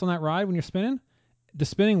darkness on that ride, when you're spinning, the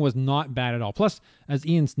spinning was not bad at all. Plus, as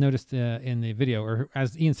Ian's noticed in the video, or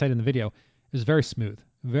as Ian said in the video, it was very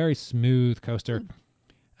smooth coaster.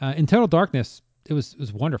 In total darkness, it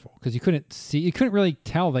was wonderful because you couldn't really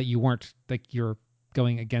tell that you weren't you're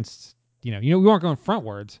going against, we weren't going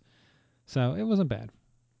frontwards, so it wasn't bad.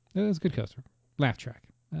 It was a good coaster. Laugh track.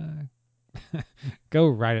 Go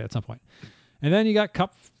ride it at some point. And then you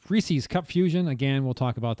got Reese's Cup Fusion. Again, we'll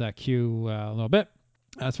talk about that queue a little bit.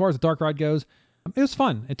 As far as the dark ride goes, it was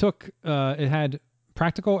fun. It had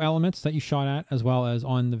practical elements that you shot at as well as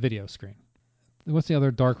on the video screen. What's the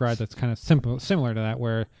other dark ride that's kind of similar to that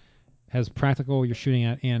where it has practical you're shooting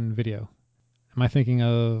at and video? Am I thinking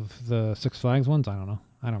of the Six Flags ones? I don't know.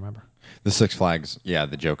 I don't remember. The Six Flags, yeah,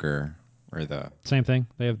 the Joker or the same thing.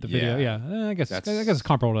 They have the video. Yeah. Yeah, I guess it's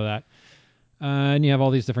comparable to that. And you have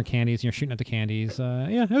all these different candies, and you're shooting at the candies.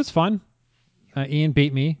 Yeah, it was fun. Ian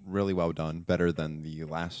beat me. Really well done. Better than the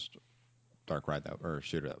last dark ride or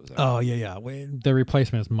shooter that was there. Oh, yeah. The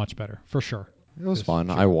replacement is much better, for sure. It was fun.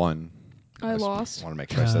 Sure. I won. I lost. I want to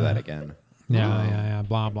make sure I say that again. Yeah.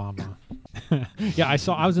 Blah, blah, blah. Yeah,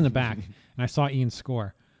 I was in the back, and I saw Ian's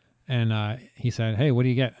score. And he said, hey, what do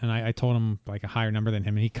you get? And I told him a higher number than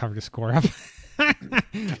him, and he covered his score up.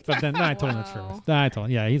 But then I told him the truth. Then I told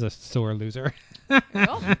him, yeah, he's a sore loser.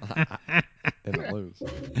 Didn't lose.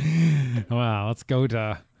 Wow, let's go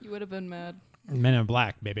to... You would have been mad. Men in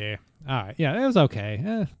Black, baby. All right, yeah, it was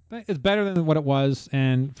okay. It's better than what it was.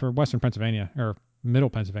 And for Western Pennsylvania, or Middle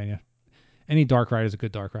Pennsylvania, any dark ride is a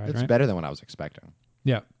good dark ride, It's right? better than what I was expecting.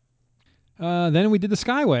 Yeah. Then we did the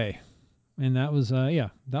Skyway. And that was,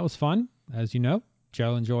 that was fun, as you know.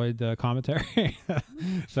 Joe enjoyed the commentary.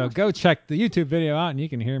 So go check the YouTube video out and you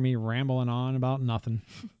can hear me rambling on about nothing.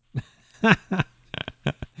 How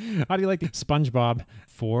do you like the SpongeBob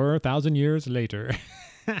 4,000 years later?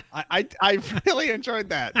 I really enjoyed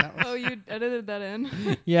that. Oh, you edited that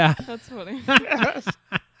in? Yeah. That's funny.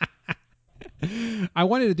 I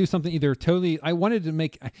wanted to do something I wanted to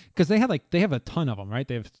make, because they have a ton of them, right?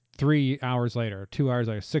 They have 3 hours later, 2 hours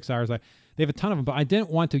later, 6 hours later. They have a ton of them, but I didn't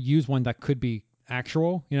want to use one that could be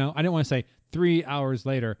actual. I didn't want to say 3 hours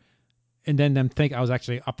later, and then them think I was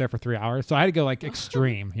actually up there for 3 hours. So I had to go like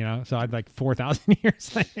extreme, you know. So I'd like 4,000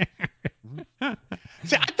 years later.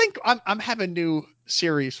 See, I think I'm having a new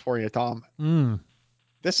series for you, Tom. Mm.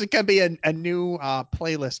 This is gonna be a new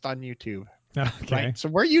playlist on YouTube. Okay. Right. So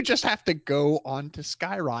where you just have to go onto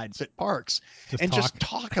sky rides at parks Just and talk. just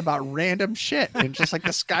talk about random shit and just like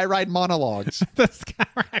the sky ride monologues. The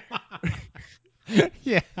sky.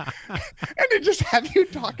 Yeah. And then just have you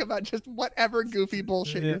talk about just whatever goofy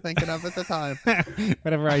bullshit Yeah. you're thinking of at the time.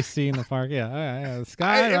 Whatever I see in the park. Yeah. The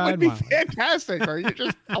sky It ride would be monologue. fantastic. Or you're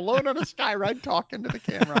just alone on a sky ride talking to the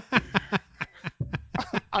camera.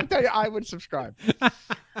 I'll tell you, I would subscribe.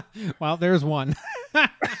 Well, there's one.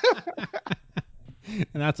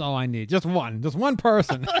 And that's all I need. Just one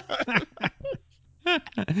person.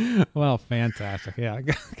 Well, fantastic. Yeah.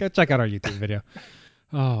 Go check out our YouTube video.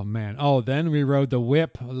 Oh man. Oh, then we rode the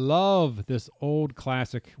whip. Love this old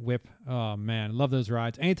classic whip. Oh man. Love those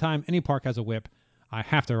rides. Anytime any park has a whip, I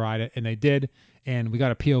have to ride it. And they did. And we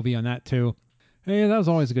got a POV on that too. Hey, that was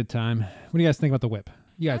always a good time. What do you guys think about the whip?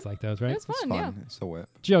 You guys like those, right? It's fun, It's yeah. fun. It's a whip.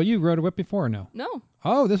 Joe, you rode a whip before or no? No.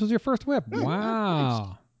 Oh, this was your first whip.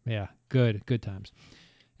 Wow. Yeah, good times.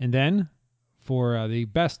 And then for the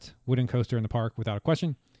best wooden coaster in the park, without a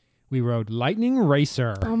question, we rode Lightning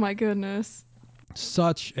Racer. Oh my goodness.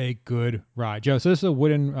 Such a good ride. Joe, so this is a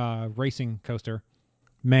wooden racing coaster.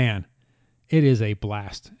 Man, it is a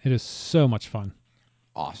blast. It is so much fun.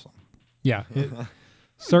 Awesome. Yeah,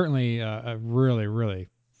 certainly a really, really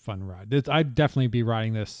fun ride. I'd definitely be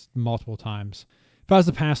riding this multiple times. If I was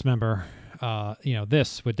a pass member,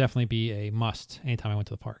 this would definitely be a must anytime I went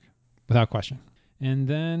to the park, without question. And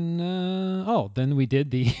then, then we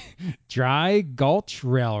did the Dry Gulch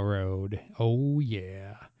Railroad. Oh,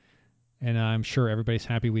 yeah. And I'm sure everybody's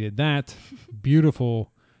happy we did that.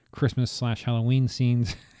 Beautiful Christmas/Halloween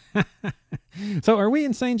scenes. So are we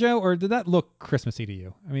insane, Joe, or did that look Christmassy to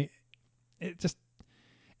you? I mean,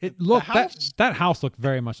 it looked, that house looked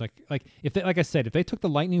very much like if they, like I said, if they took the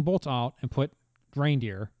lightning bolts out and put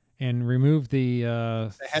reindeer and removed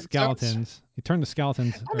the skeletons, you turned the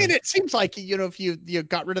skeletons. I mean, it seems like, if you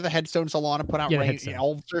got rid of the headstones along and put out Yeah, the headstones.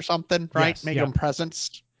 elves or something, right? Yes, Make yeah. them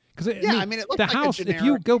presents. Because it looks the like house, a if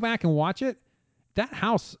you go back and watch it, that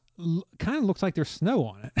house kind of looks like there's snow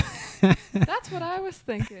on it. That's what I was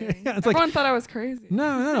thinking. Yeah, it's like- Everyone thought I was crazy.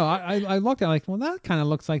 No. I looked at it like, well, that kind of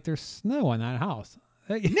looks like there's snow on that house.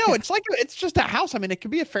 No, it's just a house. I mean, it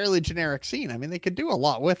could be a fairly generic scene. I mean, they could do a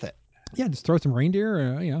lot with it. Yeah, just throw some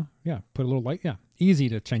reindeer, put a little light. Yeah, easy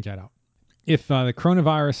to change that out. If the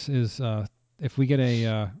coronavirus is, if we get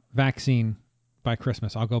a vaccine by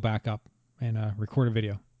Christmas, I'll go back up and record a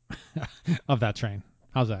video of that train.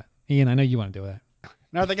 How's that? Ian, I know you want to do that.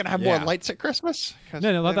 Now they're going to have more lights at Christmas?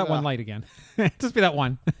 No, let that one light again. Just be that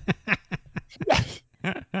one.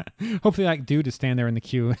 Hopefully that dude is standing there in the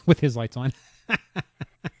queue with his lights on.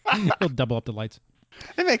 He'll double up the lights.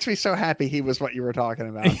 It makes me so happy he was what you were talking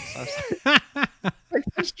about. So I was like,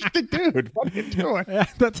 it's just a dude. What are you doing? Yeah,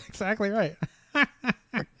 that's exactly right.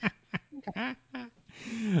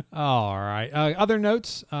 All right. Other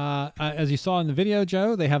notes, as you saw in the video,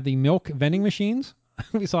 Joe, they have the milk vending machines.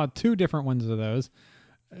 We saw 2 different ones of those,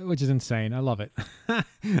 which is insane. I love it.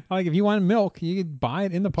 Like if you want milk, you could buy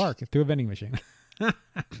it in the park through a vending machine.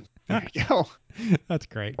 There you go. That's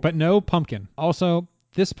great. But no pumpkin. Also,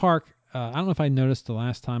 this park, I don't know if I noticed the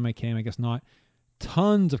last time I came. I guess not.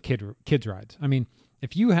 Tons of kids rides. I mean,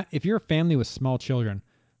 if you're a family with small children,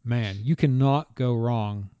 man, you cannot go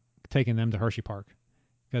wrong taking them to Hershey Park,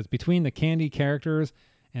 because between the candy characters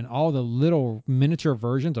and all the little miniature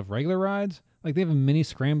versions of regular rides, like they have a mini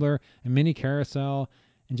scrambler, a mini carousel,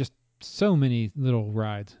 and just so many little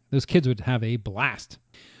rides. Those kids would have a blast.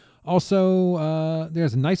 Also,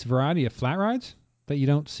 there's a nice variety of flat rides that you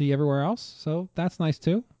don't see everywhere else, so that's nice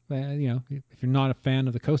too. If you're not a fan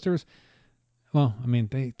of the coasters, well, I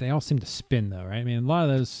mean, they all seem to spin though, right? I mean, a lot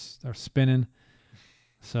of those are spinning.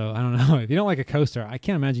 So I don't know. If you don't like a coaster, I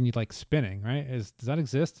can't imagine you'd like spinning, right? Does that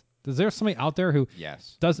exist? Is there somebody out there who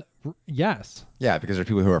Yes. does? Yes. Yeah, because there are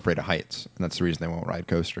people who are afraid of heights, and that's the reason they won't ride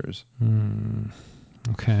coasters.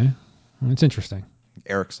 Okay, well, it's interesting.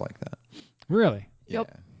 Eric's like that. Really? Yep.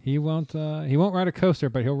 Yeah. He won't ride a coaster,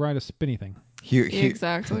 but he'll ride a spinny thing.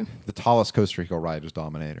 Exactly. The tallest coaster he'll ride is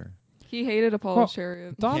Dominator. He hated Apollo's Well,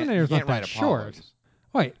 chariot. Dominator's He can't not ride that short. Apollos.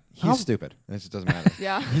 Wait, He's stupid. It just doesn't matter.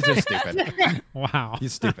 Yeah. He's just stupid. Wow.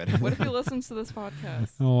 He's stupid. What if he listens to this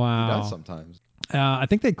podcast? Wow. He does sometimes. I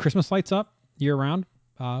think they had Christmas lights up year round,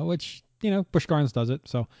 which Busch Gardens does it.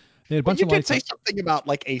 So they had a bunch You of did lights. say Up. something about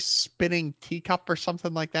like a spinning teacup or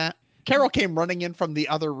something like that. Carol came running in from the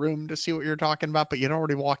other room to see what you're talking about, but you'd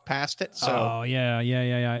already walked past it. So Oh yeah.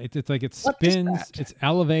 It's like it What is spins. that? It's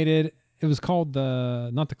elevated. It was called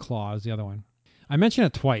not the claws, the other one. I mentioned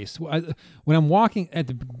it twice. When I'm walking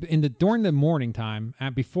during the morning time,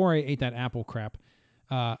 before I ate that apple crap,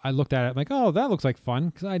 I looked at it like, oh, that looks like fun,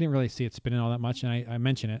 because I didn't really see it spinning all that much, and I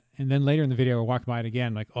mentioned it. And then later in the video, I walked by it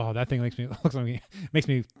again, like, oh, that thing makes me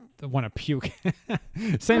want to puke.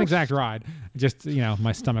 Same exact ride, just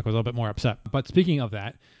my stomach was a little bit more upset. But speaking of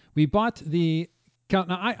that, we bought the.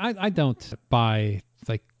 Now I don't buy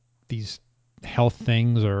like these health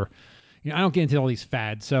things, or I don't get into all these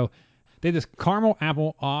fads. So they had this caramel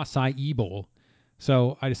apple acai bowl.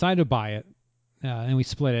 So I decided to buy it, and we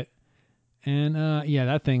split it. And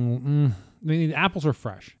that thing. I mean, the apples are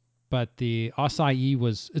fresh, but the acai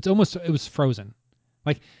it was frozen.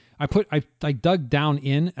 Like I dug down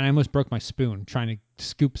in, and I almost broke my spoon trying to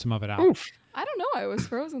scoop some of it out. Oof. I don't know. I was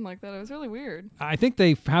frozen like that. It was really weird. I think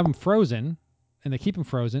they have them frozen, and they keep them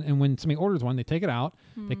frozen. And when somebody orders one, they take it out,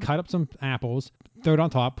 they cut up some apples, throw it on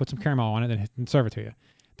top, put some caramel on it, and serve it to you.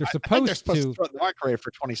 They're I think supposed, they're supposed to throw it in the microwave for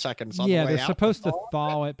 20 seconds. On yeah, the way they're out supposed to thaw.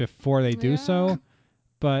 thaw it before they do so.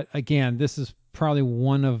 But again, this is probably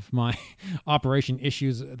one of my operation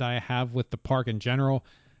issues that I have with the park in general.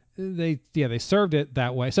 They served it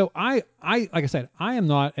that way. So I like I said, I am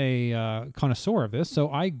not a connoisseur of this.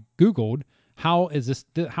 So I Googled how is this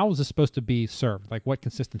supposed to be served? Like what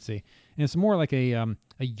consistency? And it's more like a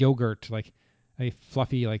yogurt, like a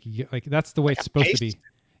fluffy, like that's the way it's supposed to be.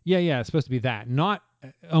 Yeah, it's supposed to be that, not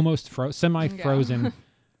almost semi-frozen.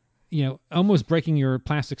 Almost breaking your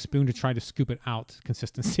plastic spoon to try to scoop it out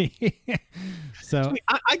consistency. So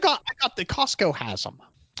I got the Costco has them.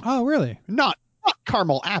 Oh, really? Not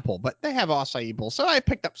caramel apple, but they have acai bowls. So I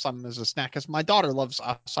picked up some as a snack because my daughter loves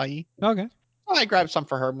acai. Okay. So I grabbed some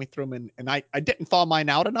for her and we threw them in. And I didn't thaw mine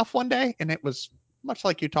out enough one day, and it was much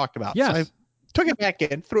like you talked about. Yes. So I took it back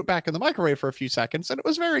in, threw it back in the microwave for a few seconds, and it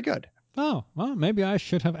was very good. Oh, well, maybe I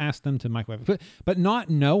should have asked them to microwave it. But not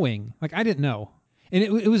knowing, like I didn't know. And it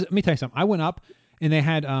was, let me tell you something. I went up and they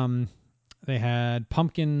had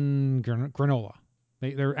pumpkin granola.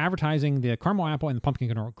 They're advertising the caramel apple and the pumpkin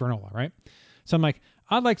granola, right? So I'm like,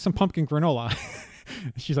 I'd like some pumpkin granola.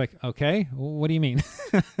 She's like, okay, what do you mean?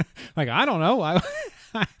 Like, I don't know.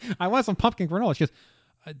 I want some pumpkin granola. She goes,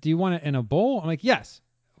 do you want it in a bowl? I'm like, yes.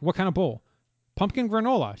 What kind of bowl? Pumpkin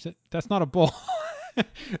granola. She said, that's not a bowl.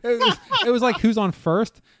 it was like, who's on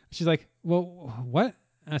first? She's like, well, what?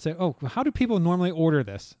 And I said, oh, how do people normally order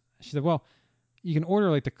this? She said, well, you can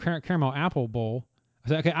order like the caramel apple bowl. I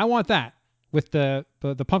said, okay, I want that with the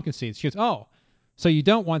pumpkin seeds. She goes, oh, so you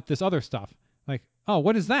don't want this other stuff. Like, oh,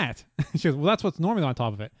 what is that? She goes, well, that's what's normally on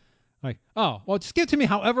top of it. Like, oh, well, just give it to me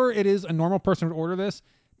however it is a normal person would order this.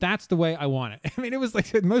 That's the way I want it. I mean, it was like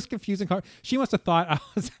the most confusing car. She must have thought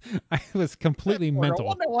I was completely mental.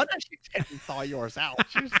 No wonder she didn't thaw yours out.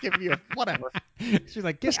 She was giving you whatever. She's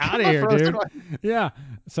like, get out of here, dude. Yeah.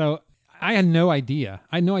 So I had no idea.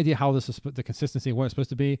 I had no idea how this was the consistency of what it's supposed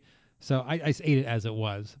to be. So I just ate it as it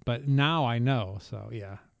was. But now I know. So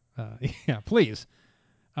yeah. Yeah, please.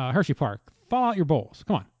 Hershey Park, thaw out your bowls.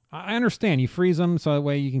 Come on. I understand you freeze them so that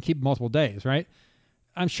way you can keep multiple days, right?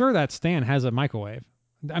 I'm sure that stand has a microwave.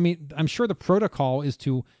 I mean, I'm sure the protocol is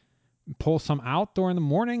to pull some out during the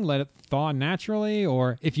morning, let it thaw naturally,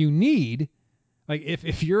 or if you need, like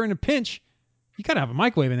if you're in a pinch, you gotta have a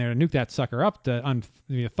microwave in there to nuke that sucker up to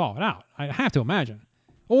thaw it out. I have to imagine,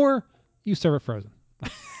 or you serve it frozen.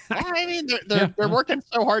 I mean, they're working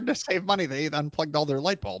so hard to save money. They unplugged all their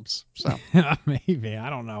light bulbs. So maybe,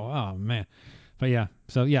 I don't know. Oh man, but yeah.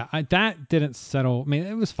 So yeah, that didn't settle. I mean,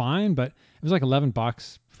 it was fine, but it was like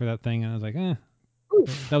 $11 for that thing, and I was like,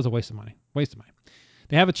 that was a waste of money.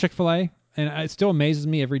 They have a Chick-fil-A, and it still amazes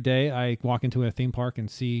me every day I walk into a theme park and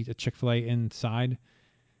see a Chick-fil-A inside.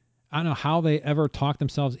 I don't know how they ever talk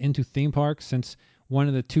themselves into theme parks since one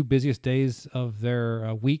of the 2 busiest days of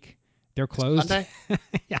their week, they're closed. Sunday?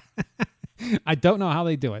 Yeah. I don't know how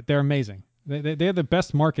they do it. They're amazing. They're the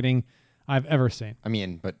best marketing I've ever seen. I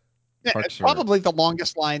mean, but yeah, it's probably the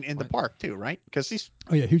longest line in the park too, right? Because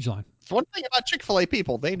Oh yeah, huge line. It's one thing about Chick-fil-A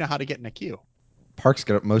people, they know how to get in a queue. Parks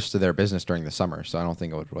get most of their business during the summer, so I don't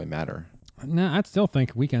think it would really matter. No, I still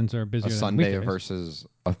think weekends are busier A than Sunday weekdays. versus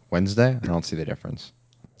a Wednesday, I don't see the difference.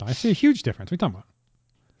 I see a huge difference. What are you talking about?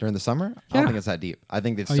 During the summer? I Yeah. don't think it's that deep. I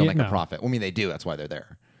think they still make a no. profit. Well, I mean, they do. That's why they're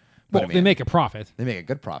there. But Well, I mean, they make a profit. They make a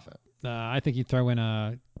good profit. I think you throw in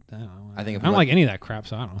I don't know. I think if I don't we like any of that crap,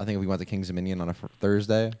 so I don't I know. think if we went to Kings Dominion on a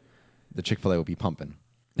Thursday, the Chick-fil-A would be pumping.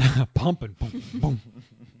 Pumping, boom, boom.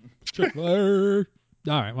 Chick-fil-A. All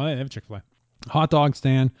right, well, they have Chick-fil-A. Hot dog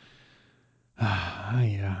stand.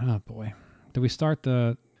 Yeah. Oh boy. Did we start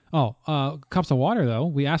the? Cups of water though.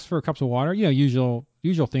 We asked for cups of water. You know,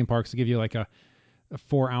 usual theme parks to give you like a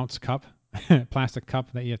 4-ounce cup, plastic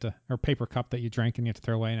cup that you have to, or paper cup that you drank and you have to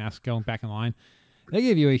throw away and ask going back in line. They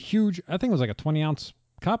gave you a huge, I think it was like a 20-ounce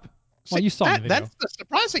cup. Well, See, you saw it in the video. that's the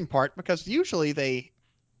surprising part, because usually they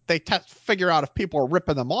figure out if people are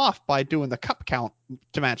ripping them off by doing the cup count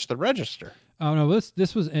to match the register. Oh no,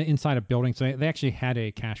 this was inside a building, so they actually had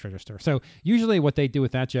a cash register. So usually what they do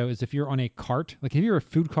with that, Joe, is if you're on a cart, like if you're a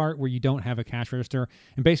food cart where you don't have a cash register,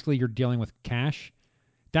 and basically you're dealing with cash,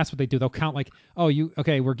 that's what they do. They'll count like,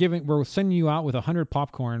 we're sending you out with 100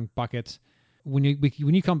 popcorn buckets. When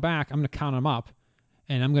you come back, I'm going to count them up,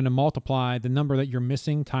 and I'm going to multiply the number that you're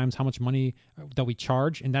missing times how much money that we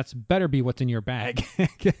charge, and that's better be what's in your bag.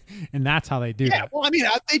 And that's how they do Yeah, that. well, I mean,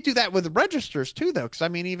 they do that with registers too, though, because I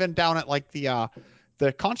mean, even down at like the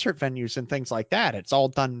concert venues and things like that, it's all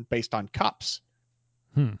done based on cups.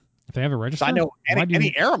 If they have a register, I know why do you-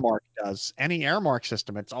 any Aramark does. Any Aramark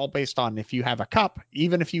system, it's all based on if you have a cup,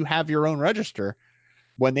 even if you have your own register.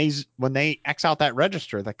 When they X out that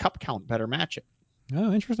register, the cup count better match it.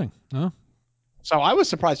 Oh, interesting. Oh, So I was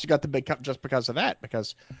surprised you got the big cup just because of that.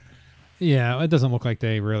 Because yeah, it doesn't look like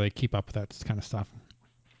they really keep up with that kind of stuff.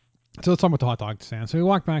 So let's talk about the hot dog stand. So we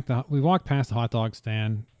walked past the hot dog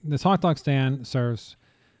stand. This hot dog stand serves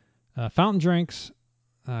fountain drinks,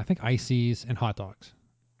 I think ices, and hot dogs.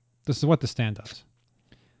 This is what the stand does.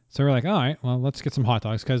 So we're like, all right, well, let's get some hot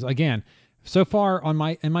dogs, because again, so far in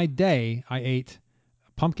my day, I ate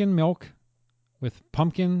pumpkin milk with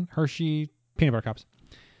pumpkin Hershey peanut butter cups.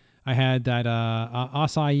 I had that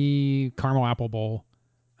acai caramel apple bowl,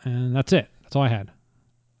 and that's it. That's all I had.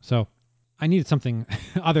 So I needed something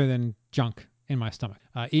other than junk in my stomach.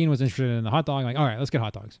 Ian was interested in the hot dog. I'm like, all right, let's get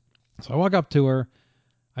hot dogs. So I walk up to her.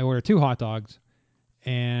 I order 2 hot dogs,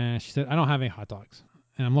 and she said, I don't have any hot dogs.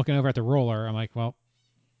 And I'm looking over at the roller. I'm like, well,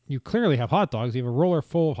 you clearly have hot dogs. You have a roller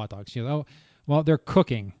full of hot dogs. She goes, oh, well, they're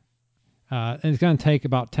cooking. And it's going to take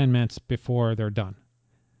about 10 minutes before they're done.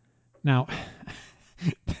 Now,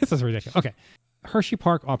 this is ridiculous. Okay. Hershey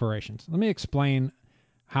Park operations. Let me explain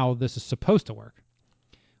how this is supposed to work.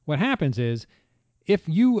 What happens is if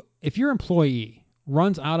your employee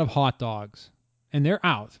runs out of hot dogs and they're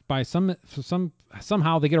out by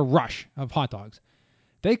somehow they get a rush of hot dogs,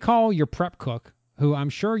 they call your prep cook, who I'm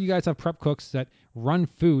sure you guys have prep cooks that run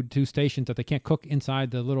food to stations that they can't cook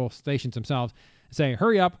inside the little stations themselves, say,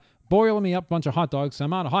 hurry up, boil me up a bunch of hot dogs.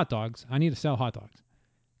 I'm out of hot dogs. I need to sell hot dogs.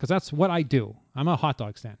 Because that's what I do. I'm a hot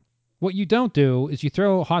dog stand. What you don't do is you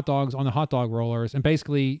throw hot dogs on the hot dog rollers and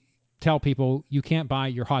basically tell people you can't buy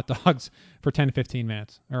your hot dogs for 10 to 15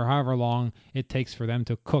 minutes or however long it takes for them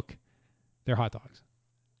to cook their hot dogs.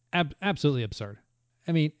 Absolutely absurd.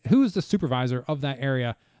 I mean, who's the supervisor of that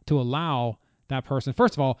area to allow that person?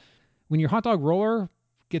 First of all, when your hot dog roller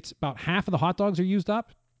gets about half of the hot dogs are used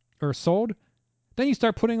up or sold, then you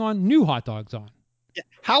start putting on new hot dogs on.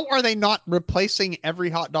 how are they not replacing every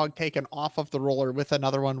hot dog taken off of the roller with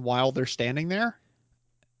another one while they're standing there?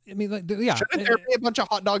 I mean, yeah. Shouldn't there be a bunch of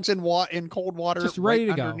hot dogs in cold water Just ready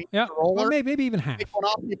to go? underneath Yeah, the roller? well, maybe even half. Take one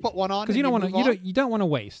off, you put one on, Because you don't want to you don't want to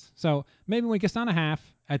waste. So maybe when it gets down to half,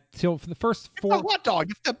 for the first It's 4. a hot dog.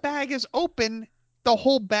 If the bag is open, the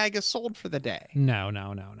whole bag is sold for the day. No.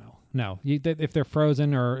 If they're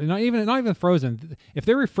frozen or not even frozen, if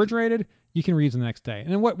they're refrigerated, you can reuse them the next day.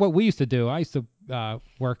 And then what we used to do, I used to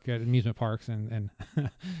work at amusement parks and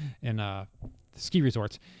ski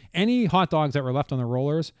resorts. Any hot dogs that were left on the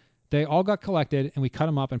rollers, they all got collected and we cut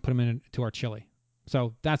them up and put them into our chili.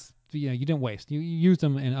 So that's, you didn't waste. You use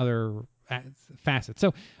them in other facets.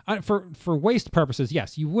 So for waste purposes,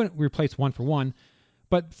 yes, you wouldn't replace one for one.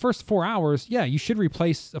 But first 4 hours, yeah, you should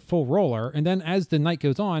replace a full roller. And then as the night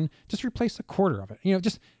goes on, just replace a quarter of it.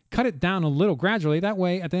 Just cut it down a little gradually. That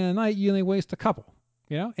way, at the end of the night, you only waste a couple.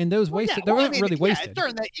 And those wasted, they weren't really wasted.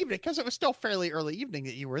 During that evening, because it was still fairly early evening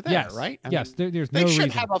that you were there, Yes, right? Yes, there's no they reason.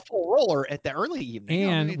 should have a full roller at the early evening.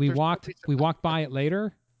 And we walked by it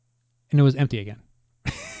later, and it was empty again.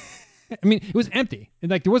 I mean, it was empty.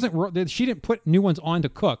 And like there wasn't. She didn't put new ones on to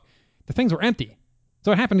cook. The things were empty,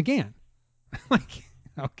 so it happened again. Like.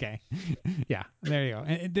 Okay. Yeah, there you go.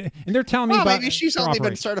 And they're telling me about maybe she's only been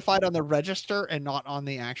operation. certified on the register and not on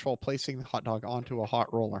the actual placing the hot dog onto a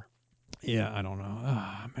hot roller. Yeah, I don't know.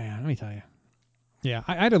 Oh, man, let me tell you. Yeah,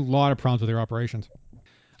 I had a lot of problems with their operations.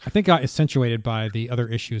 I think got accentuated by the other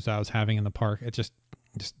issues I was having in the park. It just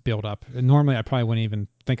built up. And normally, I probably wouldn't even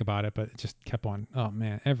think about it, but it just kept on. Oh,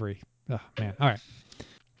 man, oh, man. All right.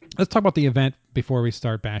 Let's talk about the event before we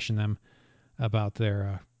start bashing them about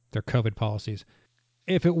their COVID policies.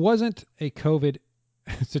 If it wasn't a COVID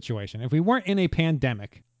situation, if we weren't in a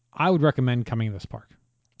pandemic, I would recommend coming to this park.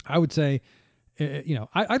 I would say,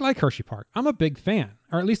 I like Hershey Park. I'm a big fan,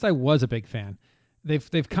 or at least I was a big fan.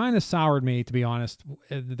 They've kind of soured me, to be honest.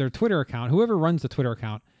 Their Twitter account, whoever runs the Twitter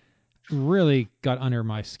account, really got under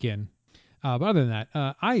my skin. But other than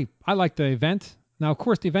that, I like the event. Now, of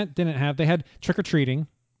course, the event they had trick-or-treating.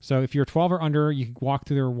 So if you're 12 or under, you can walk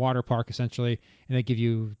through their water park, essentially, and they give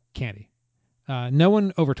you candy. No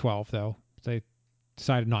one over 12, though. They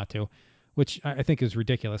decided not to, which I think is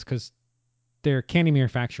ridiculous because they're a candy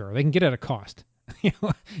manufacturer. They can get it at a cost.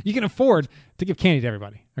 You can afford to give candy to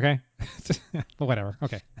everybody, okay? But whatever,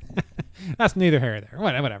 okay. That's neither here nor there.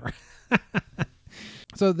 Whatever.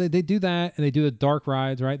 So they do that, and they do the dark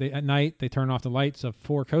rides, right? At night, they turn off the lights of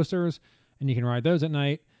 4 coasters, and you can ride those at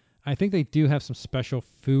night. I think they do have some special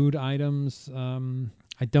food items.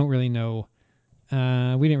 I don't really know. We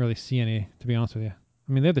didn't really see any, to be honest with you.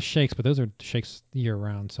 I mean, they have the shakes, but those are shakes year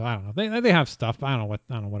round, so I don't know. They have stuff, but I don't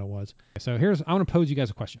know what it was. So I want to pose you guys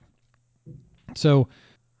a question. So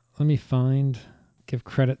let me give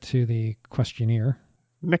credit to the questionnaire.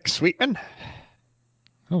 Nick Sweetman.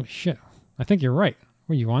 Holy shit! I think you're right.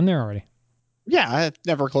 Were you on there already? Yeah, I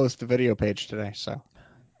never closed the video page today, so.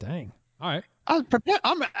 Dang. All right. I was prepared.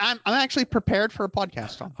 I'm actually prepared for a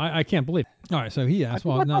podcast on. I can't believe it. All right, so he asked.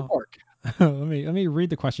 Well, now let me read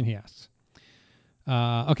the question he asks.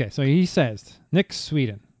 Okay, so he says, Nick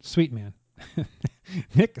Sweetman,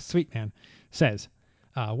 Nick Sweetman says,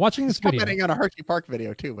 watching this video. Commenting on a Hershey Park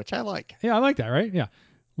video too, which I like. Yeah, I like that, right? Yeah.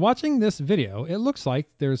 Watching this video, it looks like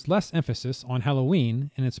there's less emphasis on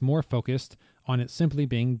Halloween and it's more focused on it simply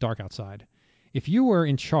being dark outside. If you were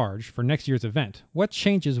in charge for next year's event, what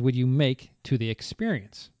changes would you make to the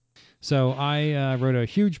experience? So I wrote a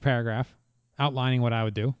huge paragraph outlining what I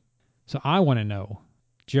would do. So I want to know,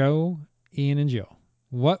 Joe, Ian, and Jill,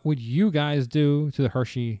 what would you guys do to the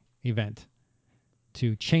Hershey event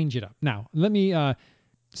to change it up? Now, let me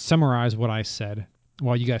summarize what I said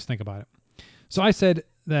while you guys think about it. So I said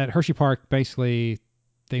that Hershey Park, basically,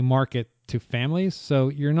 they market to families. So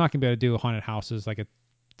you're not going to be able to do haunted houses like at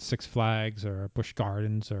Six Flags or Busch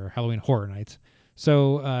Gardens or Halloween Horror Nights.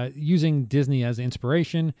 So using Disney as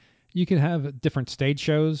inspiration, you could have different stage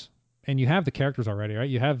shows, and you have the characters already, right?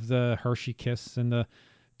 You have the Hershey Kiss and the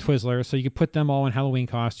Twizzlers, so you could put them all in Halloween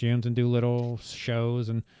costumes and do little shows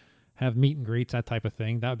and have meet and greets, that type of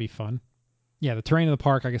thing. That would be fun. Yeah, the terrain of the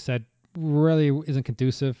park, like I said, really isn't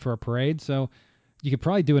conducive for a parade, so you could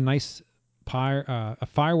probably do a nice a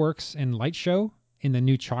fireworks and light show in the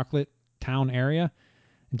new Chocolate Town area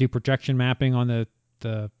and do projection mapping on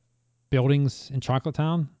the buildings in Chocolate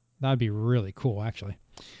Town. That would be really cool, actually.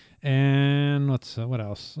 And what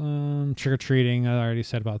else? Trick-or-treating, I already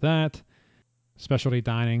said about that. Specialty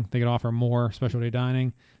dining. They could offer more specialty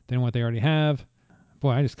dining than what they already have.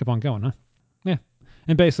 Boy, I just kept on going, huh? Yeah.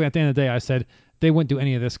 And basically, at the end of the day, I said they wouldn't do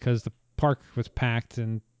any of this because the park was packed,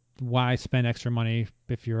 and why spend extra money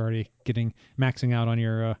if you're already maxing out on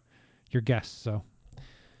your guests? So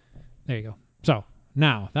there you go. So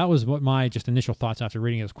now that was what my just initial thoughts after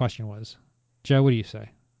reading his question was. Joe, what do you say?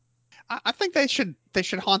 I think they should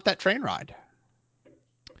haunt that train ride.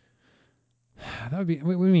 That would be.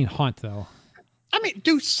 What do you mean haunt though? I mean,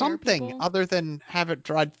 do something people? other than have it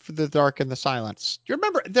drive through the dark and the silence. Do you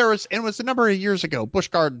remember it was a number of years ago, Busch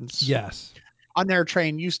Gardens. Yes. On their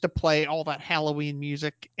train used to play all that Halloween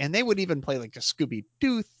music, and they would even play like the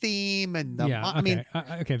Scooby-Doo theme and the Yeah. Okay. I mean,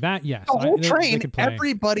 okay. That yes. the whole they train, could play.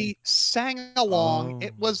 everybody sang along. Oh.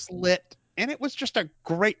 It was lit, and it was just a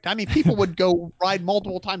great. I mean, people would go ride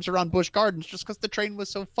multiple times around Busch Gardens just because the train was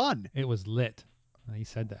so fun. It was lit. He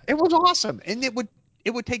said that. It was awesome, and it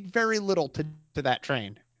would take very little to that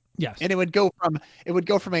train. Yes. And it would go from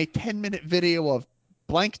a 10-minute video of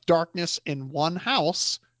blank darkness in one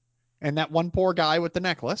house and that one poor guy with the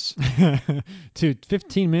necklace to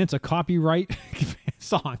 15 minutes of copyright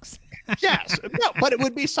songs. Yes. No, but it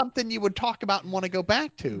would be something you would talk about and want to go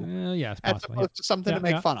back to. Yes, as possibly. opposed to something to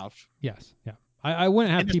make fun of. Yes. Yeah. I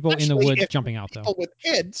wouldn't have And people in the especially woods if jumping out though. People with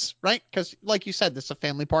kids, right? Because like you said, this is a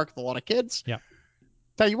family park with a lot of kids. Yeah.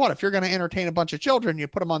 Tell you what, if you're going to entertain a bunch of children, you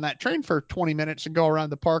put them on that train for 20 minutes and go around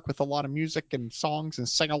the park with a lot of music and songs and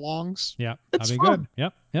sing-alongs. Yeah, It's that'd be fun. good.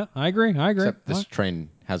 Yep. Yeah, I agree. Except this What? train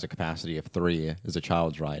has a capacity of 3 as a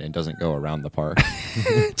child's ride and doesn't go around the park.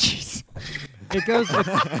 Jeez. It goes.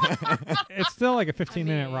 It's still like a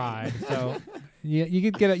 15-minute ride, so yeah, you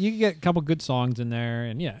could get a couple good songs in there,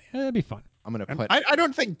 and yeah, it'd be fun. I'm gonna And put. I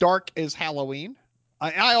don't think dark is Halloween.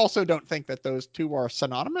 I also don't think that those two are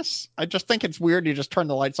synonymous. I just think it's weird you just turn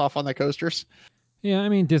the lights off on the coasters. Yeah, I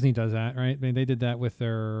mean Disney does that, right? I mean, they did that with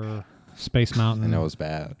their Space Mountain. and that was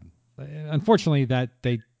bad. unfortunately, that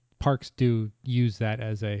parks do use that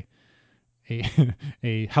as a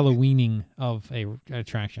Halloweening of a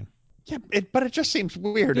attraction. Yeah, but it just seems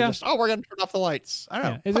weird. Yeah. To just we're gonna turn off the lights. I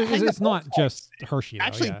don't know. It's, Hang it's the not lights. just Hershey. Though.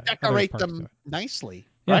 Actually Other decorate parks do them it. nicely,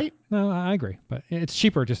 Yeah. right? No, I agree, but it's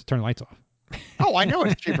cheaper just to turn the lights off. Oh, I know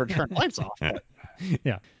it's cheaper to turn lights off. But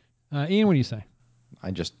Yeah. Ian, what do you say? I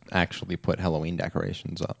just actually put Halloween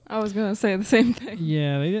decorations up. I was gonna say the same thing.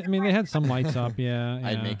 Yeah, they did. I mean, they had some lights up. Yeah.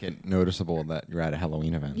 I'd make it noticeable that you're at a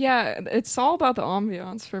Halloween event. Yeah, it's all about the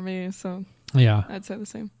ambiance for me, so Yeah. I'd say the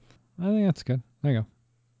same. I think that's good. There you go.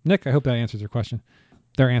 Nick, I hope that answers your question.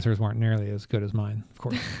 Their answers weren't nearly as good as mine, of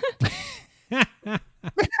course.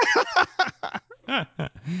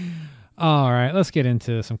 All right, let's get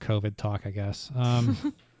into some COVID talk, I guess.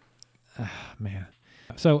 Man.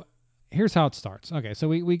 So here's how it starts. Okay, so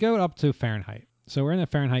we go up to Fahrenheit. So we're in the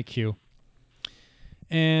Fahrenheit queue.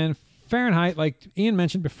 And Fahrenheit, like Ian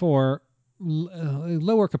mentioned before,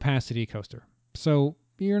 lower capacity coaster. So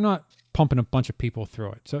you're not pumping a bunch of people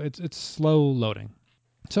through it. So it's slow loading.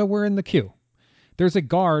 So we're in the queue. There's a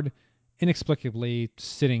guard inexplicably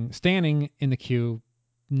standing in the queue,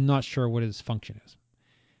 not sure what his function is.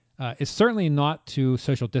 It's certainly not to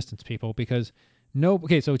social distance people because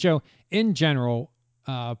so Joe, in general,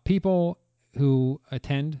 people who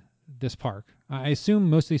attend this park, I assume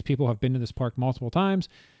most of these people have been to this park multiple times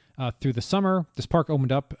through the summer. This park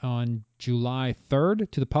opened up on July 3rd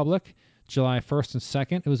to the public. July 1st and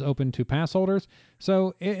 2nd, it was open to pass holders.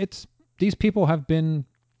 So these people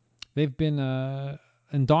they've been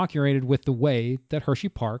indoctrinated with the way that Hershey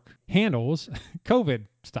Park handles COVID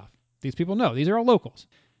stuff. These people know. These are all locals.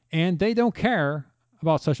 And they don't care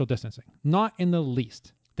about social distancing. Not in the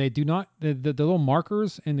least. They do not, the little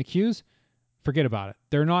markers in the queues, forget about it.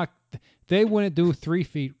 They wouldn't do 3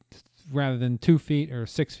 feet rather than 2 feet or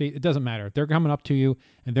 6 feet. It doesn't matter. They're coming up to you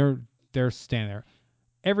and they're standing there.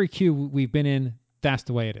 Every queue we've been in, that's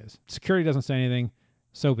the way it is. Security doesn't say anything,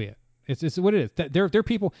 so be it. It's what it is. They're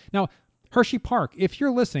people. Now, Hershey Park, if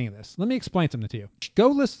you're listening to this, let me explain something to you. Go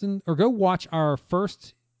listen or go watch our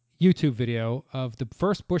first YouTube video of the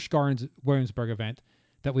first Busch Gardens Williamsburg event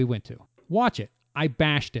that we went to. Watch it. I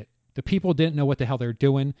bashed it. The people didn't know what the hell they were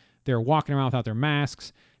doing. They were walking around without their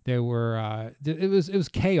masks. They were. It was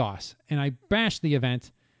chaos, and I bashed the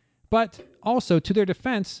event. But also, to their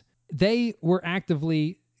defense, they were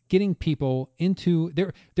actively getting people into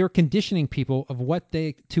they're conditioning people of what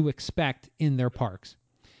they to expect in their parks.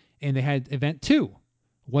 And they had event 2.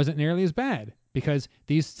 Wasn't nearly as bad because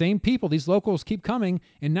these same people, these locals keep coming,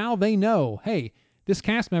 and now they know, hey, this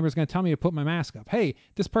cast member is going to tell me to put my mask up. Hey,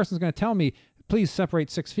 this person's going to tell me, please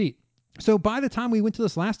separate 6 feet. So by the time we went to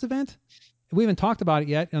this last event, we haven't talked about it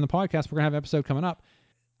yet on the podcast. We're going to have an episode coming up.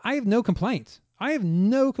 I have no complaints. I have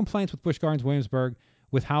no complaints with Busch Gardens Williamsburg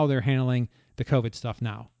with how they're handling the COVID stuff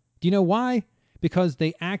now. Do you know why? Because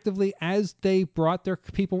they actively, as they brought their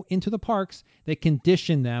people into the parks, they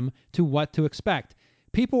conditioned them to what to expect.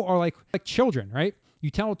 People are like children, right?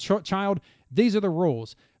 You tell a child, these are the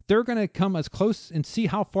rules. They're going to come as close and see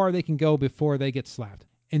how far they can go before they get slapped.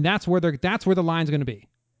 And that's where the line's going to be.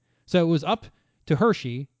 So it was up to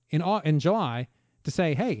Hershey in July to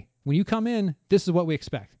say, hey, when you come in, this is what we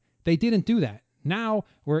expect. They didn't do that. Now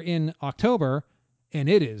we're in October, and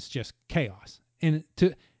it is just chaos. And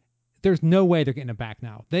there's no way they're getting it back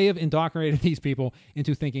now. They have indoctrinated these people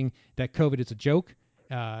into thinking that COVID is a joke.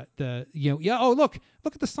 Oh, look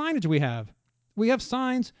at the signage we have. We have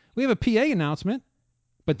signs. We have a PA announcement,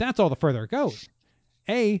 but that's all the further it goes.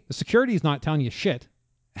 The security is not telling you shit.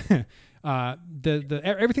 Everything,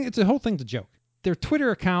 the whole thing's a joke. Their Twitter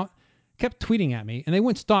account kept tweeting at me, and they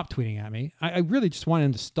wouldn't stop tweeting at me. I really just wanted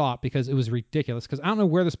them to stop because it was ridiculous, because I don't know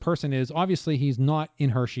where this person is. Obviously, he's not in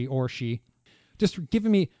Hershey, or she. Just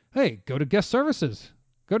giving me, hey, go to guest services.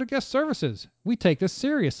 Go to guest services. We take this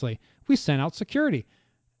seriously. We send out security.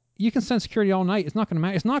 You can send security all night. It's not going to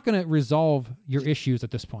matter. It's not going to resolve your issues at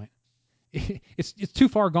this point. It's too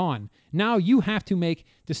far gone. Now you have to make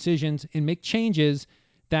decisions and make changes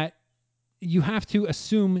that you have to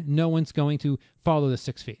assume no one's going to follow the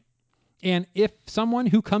 6 feet. And if someone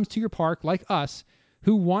who comes to your park like us,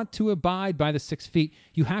 who want to abide by the 6 feet,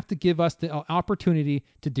 you have to give us the opportunity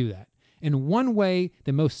to do that. And one way,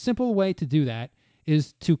 the most simple way to do that,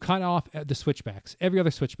 is to cut off the switchbacks, every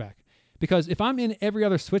other switchback. Because if I'm in every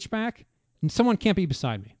other switchback, someone can't be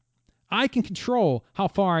beside me. I can control how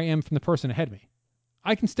far I am from the person ahead of me.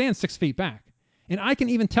 I can stand 6 feet back. And I can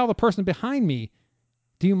even tell the person behind me,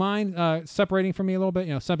 do you mind separating from me a little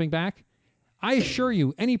bit, stepping back? I assure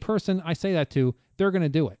you, any person I say that to, they're going to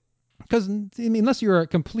do it. Because, unless you're a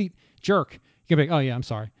complete jerk, you can be like, oh, yeah, I'm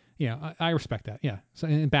sorry. I respect that. Yeah. So,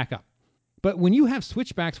 and back up. But when you have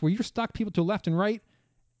switchbacks where you're stuck people to left and right,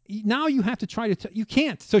 now you have to try to, you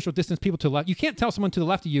can't social distance people to the left. You can't tell someone to the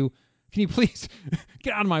left of you, can you please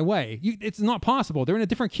get out of my way? It's not possible. They're in a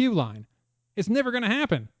different queue line. It's never going to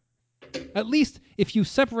happen. At least if you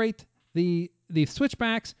separate the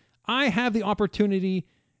switchbacks, I have the opportunity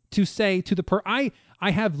to say to the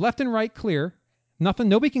I have left and right clear.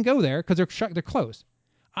 Nobody can go there because they're closed.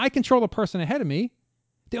 I control the person ahead of me.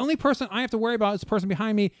 The only person I have to worry about is the person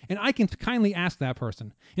behind me, and I can kindly ask that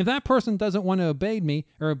person. If that person doesn't want to obey me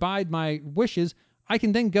or abide my wishes, I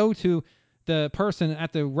can then go to the person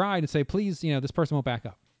at the ride and say, please, this person won't back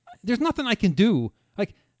up. There's nothing I can do.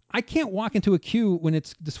 Like, I can't walk into a queue when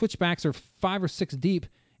the switchbacks are 5 or 6 deep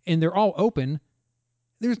and they're all open.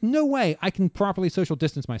 There's no way I can properly social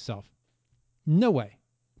distance myself. No way.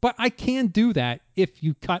 But I can do that if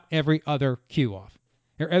you cut every other queue off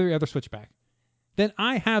or every other switchback. Then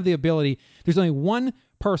I have the ability. There's only one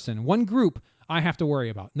person, one group I have to worry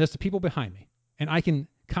about, and that's the people behind me. And I can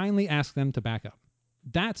kindly ask them to back up.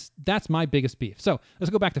 That's my biggest beef. So let's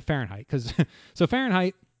go back to Fahrenheit. So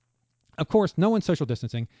Fahrenheit, of course, no one's social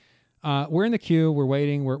distancing. We're in the queue. We're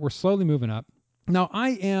waiting. We're slowly moving up. Now, I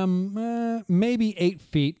am maybe 8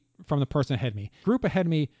 feet from the person ahead of me. Group ahead of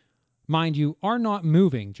me, mind you, are not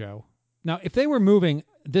moving, Joe. Now, if they were moving,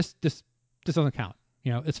 this doesn't count.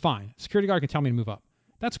 It's fine. Security guard can tell me to move up.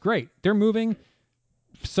 That's great. They're moving.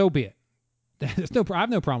 So be it. I have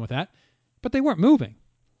no problem with that. But they weren't moving.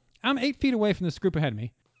 I'm 8 feet away from this group ahead of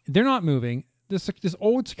me. They're not moving. This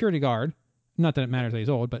old security guard, not that it matters that he's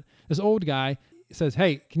old, but this old guy says,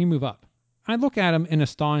 hey, can you move up? I look at him in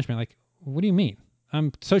astonishment, like, what do you mean?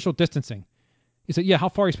 I'm social distancing. He said, yeah, how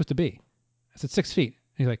far are you supposed to be? I said, 6 feet.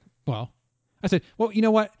 He's like, well. I said, well, you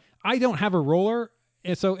know what? I don't have a roller.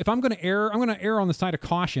 And so if I'm going to err, I'm going to err on the side of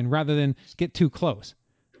caution rather than get too close.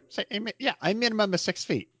 Say, yeah, I minimum is 6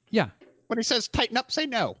 feet. Yeah. When he says tighten up, say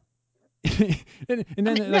no. and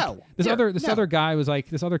then no. This other guy was like,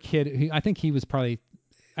 this other kid, I think he was probably,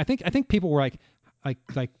 I think people were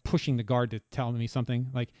like pushing the guard to tell me something,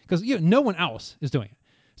 like, because no one else is doing it.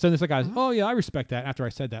 So this guy goes, oh yeah, I respect that. After I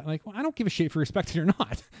said that, like, well, I don't give a shit if you respect it or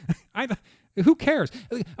not. Who cares?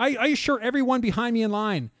 I assure everyone behind me in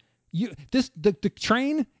line, the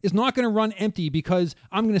train is not going to run empty because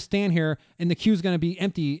I'm going to stand here and the queue's going to be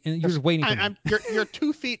empty and you're just waiting for me. You're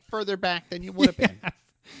 2 feet further back than you would have been.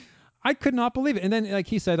 I could not believe it. And then like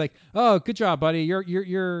he said, like, oh, good job, buddy.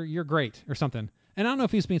 You're great or something. And I don't know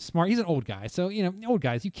if he's being smart. He's an old guy. So, old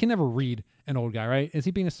guys, you can never read an old guy, right? Is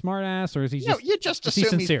he being a smart ass or is he just... No, you just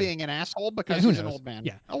assume he's being an asshole because he's an old man.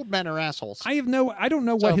 Yeah. Old men are assholes. I don't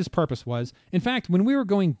know what his purpose was. In fact, when we were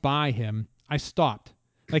going by him, I stopped.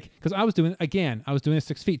 Like, because I was doing the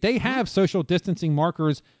 6 feet. They have social distancing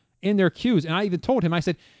markers in their queues. And I even told him, I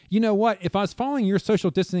said, you know what? If I was following your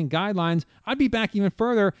social distancing guidelines, I'd be back even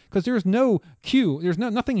further because there's no queue. There's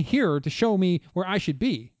nothing here to show me where I should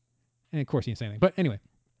be. And of course, he didn't say anything. But anyway,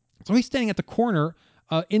 so he's standing at the corner,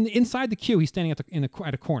 inside the queue. He's standing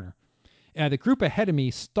at a corner. The group ahead of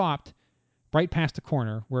me stopped right past the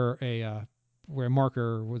corner where a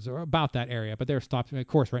marker was about that area, but they're stopped, of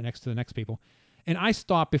course, right next to the next people. And I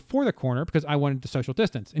stopped before the corner because I wanted to social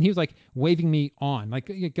distance. And he was like waving me on,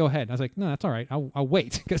 like, go ahead. And I was like, no, that's all right. I'll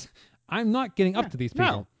wait because I'm not getting up to these people.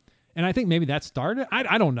 No. And I think maybe that started.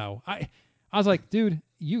 I don't know. I was like, dude,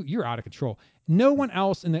 you're out of control. No one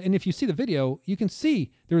else and if you see the video, you can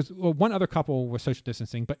see there was one other couple was social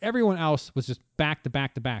distancing, but everyone else was just back to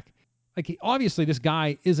back to back. Like, obviously this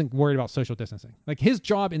guy isn't worried about social distancing. Like, his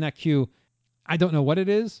job in that queue, I don't know what it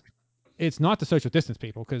is. It's not to social distance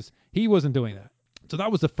people because he wasn't doing that. So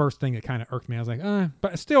that was the first thing that kind of irked me. I was like,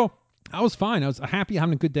 but still, I was fine. I was happy,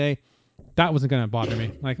 having a good day. That wasn't going to bother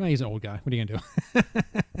me. Like, he's an old guy. What are you going to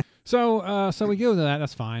do? So we go to that.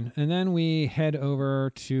 That's fine. And then we head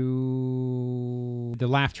over to the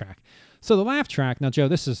laugh track. So the laugh track, now, Joe,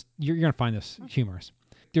 you're going to find this humorous.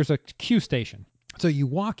 There's a queue station. So you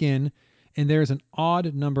walk in, and there's an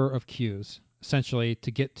odd number of queues, essentially,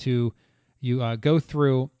 to get to, you go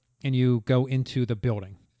through, and you go into the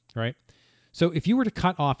building, right? So if you were to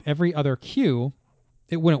cut off every other queue,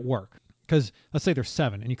 it wouldn't work. Because let's say there's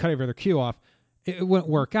 7, and you cut every other queue off, it wouldn't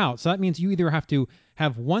work out. So that means you either have to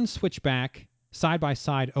have one switchback side by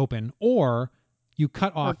side open, or you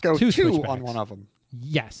cut off or go 2 two switchbacks on one of them.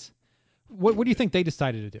 Yes. What do you think they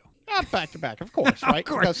decided to do? Back to back, of course, right? Of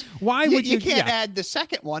course. Because why would you can't add the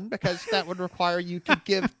second one because that would require you to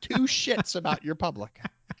give 2 shits about your public.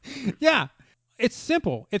 Yeah. It's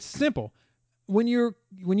simple. When you're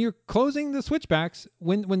closing the switchbacks,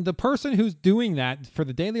 when the person who's doing that for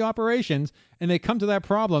the daily operations and they come to that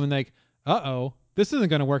problem and like, this isn't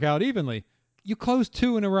going to work out evenly. You close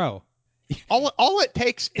 2 in a row. All it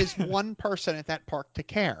takes is one person at that park to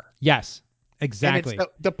care. Yes, And exactly. it's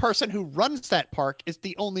the person who runs that park is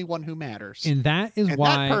the only one who matters. And that is And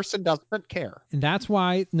why that person doesn't care. And that's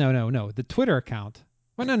why no. The Twitter account.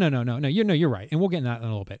 Well, no. You're right. And we'll get into that in a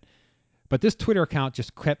little bit. But this Twitter account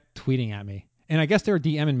just kept tweeting at me. And I guess they were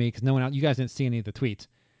DMing me because you guys didn't see any of the tweets.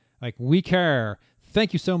 Like, we care.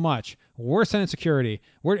 Thank you so much. We're sending security.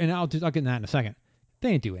 I'll get into that in a second.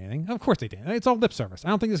 They didn't do anything. Of course they didn't. It's all lip service. I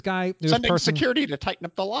don't think this guy... Sending security to tighten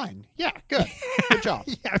up the line. Yeah, good. Good job.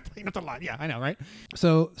 Yeah, tighten up the line. Yeah, I know, right?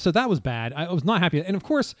 So that was bad. I was not happy. And of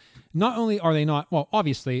course, not only are they not... Well,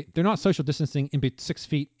 obviously, they're not social distancing in 6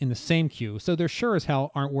 feet in the same queue. So they're sure as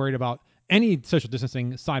hell aren't worried about any social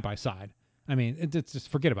distancing side by side. I mean, it's just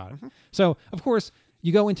forget about it. Mm-hmm. So, of course,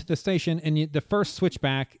 you go into the station and the first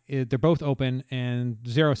switchback, they're both open and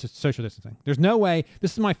zero social distancing. There's no way.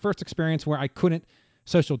 This is my first experience where I couldn't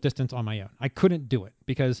social distance on my own. I couldn't do it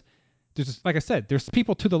because there's just, like I said, there's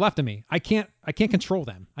people to the left of me. I can't control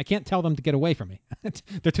them. I can't tell them to get away from me.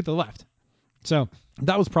 They're to the left. So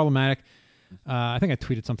that was problematic. I think I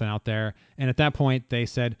tweeted something out there, and at that point they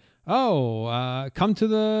said, "Oh, come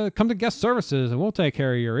to guest services, and we'll take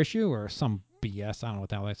care of your issue," or some BS. I don't know what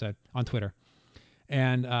the hell they said on Twitter.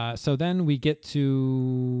 And so then we get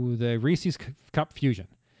to the Reese's Cup Fusion.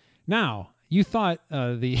 Now you thought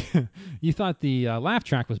the laugh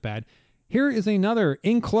track was bad. Here is another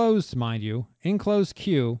enclosed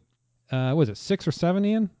queue. Was it 6 or 7,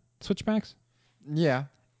 Ian? Switchbacks? Yeah.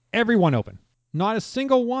 Everyone open. Not a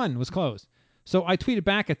single one was closed. So I tweeted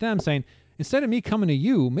back at them saying, instead of me coming to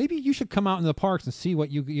you, maybe you should come out in the parks and see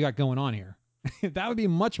what you got going on here. That would be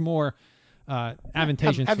much more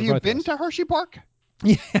advantageous. Have you been to Hershey Park?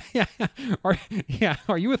 Yeah.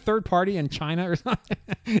 Are you a third party in China or something?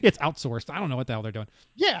 It's outsourced. I don't know what the hell they're doing.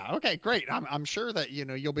 Yeah. Okay. Great. I'm sure that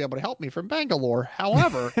you'll be able to help me from Bangalore.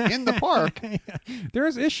 However, in the park,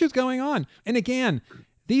 there's issues going on. And again,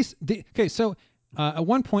 So at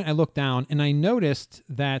one point I looked down and I noticed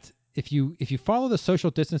that if you follow the social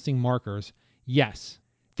distancing markers, yes,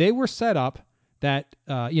 they were set up that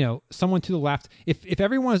someone to the left. If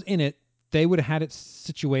everyone was in it, they would have had it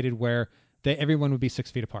situated where everyone would be 6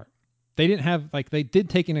 feet apart. They didn't have they did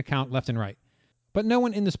take into account left and right, but no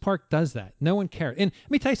one in this park does that. No one cared. And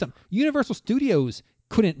let me tell you something. Universal Studios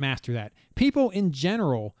couldn't master that. People in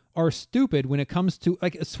general are stupid when it comes to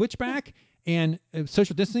like a switchback and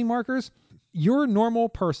social distancing markers. Your normal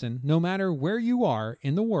person, no matter where you are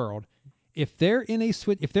in the world, if they're in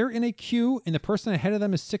a queue and the person ahead of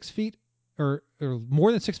them is 6 feet or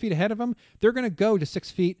more than 6 feet ahead of them, they're going to go to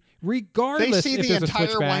 6 feet regardless. They see if the there's entire a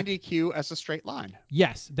switchback. windy queue as a straight line.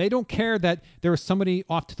 Yes, they don't care that there was somebody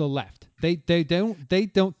off to the left. They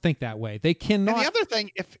don't think that way. They cannot. And the other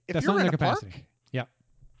thing, if that's you're not in their a capacity. park, Yeah.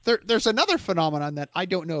 There's another phenomenon that I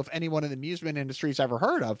don't know if anyone in the amusement industry has ever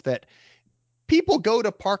heard of, that people go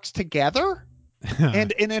to parks together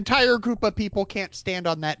and an entire group of people can't stand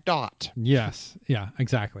on that dot. Yes. Yeah,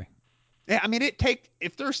 exactly. I mean,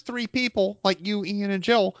 if there's 3 people like you, Ian, and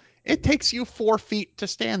Jill, it takes you 4 feet to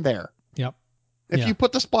stand there. Yep. If you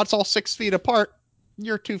put the spots all 6 feet apart,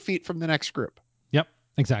 you're 2 feet from the next group. Yep,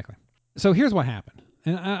 exactly. So here's what happened.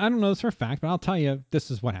 And I don't know this for a fact, but I'll tell you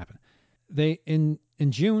this is what happened. They in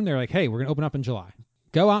June, they're like, hey, we're going to open up in July.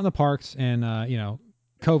 Go out in the parks and,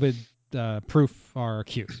 COVID proof our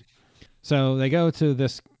queues. So they go to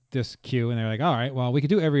this queue and they're like, all right, well, we could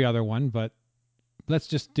do every other one, but let's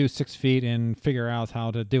just do 6 feet and figure out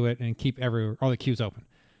how to do it and keep all the queues open.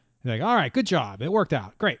 They're like, all right, good job. It worked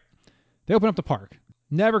out. Great. They open up the park.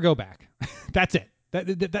 Never go back. That's it.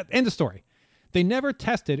 That end of story. They never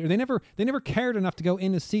tested, or they never cared enough to go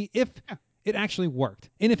in to see if it actually worked.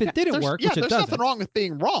 And if it didn't work, which it there's doesn't. nothing wrong with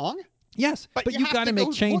being wrong. Yes, but you got to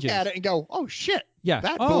make changes. Look at it and go, oh shit. Yeah.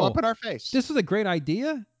 That blew up in our face. This is a great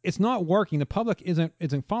idea. It's not working. The public isn't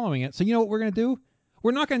following it. So you know what we're going to do?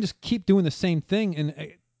 We're not going to just keep doing the same thing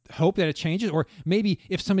and hope that it changes. Or maybe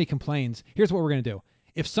if somebody complains, here's what we're going to do.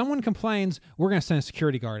 If someone complains, we're going to send a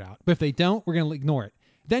security guard out. But if they don't, we're going to ignore it.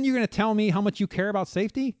 Then you're going to tell me how much you care about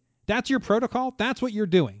safety? That's your protocol? That's what you're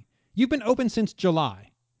doing. You've been open since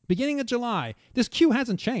July. Beginning of July. This queue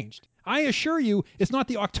hasn't changed. I assure you, it's not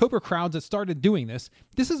the October crowds that started doing this.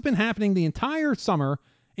 This has been happening the entire summer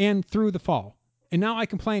and through the fall. And now I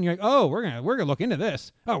complain. You're like, oh, we're gonna look into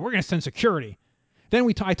this. Oh, we're gonna send security.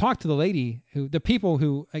 Then I talked to the people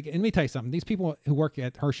who, and let me tell you something. These people who work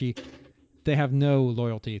at Hershey, they have no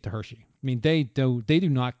loyalty to Hershey. I mean, they do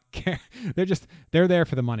not care. They're there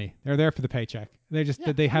for the money. They're there for the paycheck.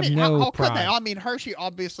 They have no how pride. could they? I mean, Hershey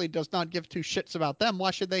obviously does not give 2 shits about them.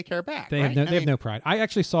 Why should they care back? They have no pride. I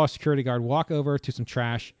actually saw a security guard walk over to some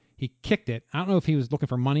trash. He kicked it. I don't know if he was looking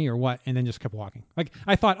for money or what, and then just kept walking. Like,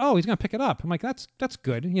 I thought, oh, he's gonna pick it up. I'm like, that's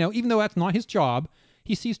good. Even though that's not his job,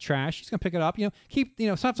 he sees trash, he's gonna pick it up.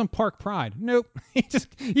 Have some park pride. Nope.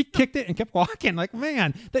 he kicked it and kept walking. Like,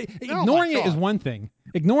 man, ignoring it is one thing.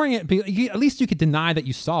 Ignoring it, at least you could deny that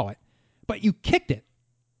you saw it, but you kicked it.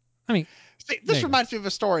 I mean, see, this reminds me of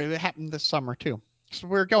a story that happened this summer too. So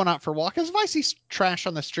we're going out for a walk. As if I see trash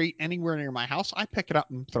on the street anywhere near my house, I pick it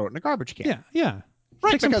up and throw it in a garbage can. Yeah.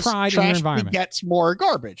 Right, Take some because pride in your trash environment. begets more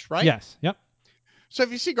garbage, right? Yes. Yep. So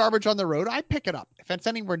if you see garbage on the road, I pick it up. If it's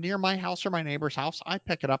anywhere near my house or my neighbor's house, I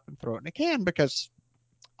pick it up and throw it in a can because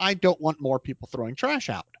I don't want more people throwing trash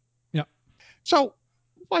out. Yep. So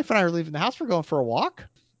wife and I are leaving the house. We're going for a walk.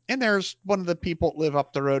 And there's one of the people that live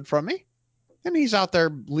up the road from me. And he's out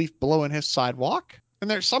there leaf blowing his sidewalk.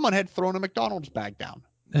 And someone had thrown a McDonald's bag down.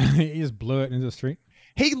 He just blew it into the street.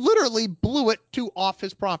 He literally blew it off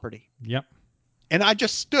his property. Yep. And I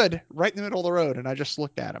just stood right in the middle of the road and I just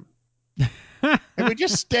looked at him. And we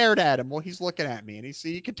just stared at him while he's looking at me. And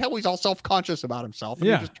you could tell he's all self-conscious about himself. And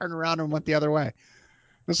he just turned around and went the other way.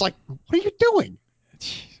 It's like, what are you doing?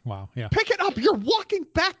 Wow. Yeah. Pick it up. You're walking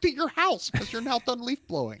back to your house because you're now done leaf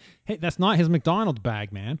blowing. Hey, that's not his McDonald's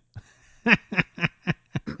bag, man.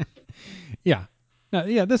 Yeah. No,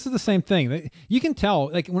 yeah, this is the same thing. You can tell,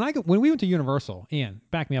 like when we went to Universal, Ian,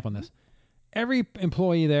 back me up on this. Every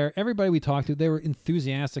employee there, everybody we talked to, they were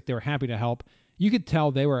enthusiastic. They were happy to help. You could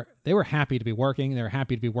tell they were happy to be working. They were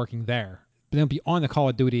happy to be working there. But they'll be on the call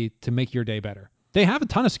of duty to make your day better. They have a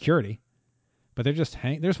ton of security, but they're just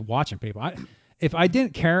watching people. If I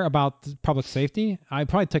didn't care about public safety, I'd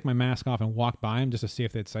probably take my mask off and walk by them just to see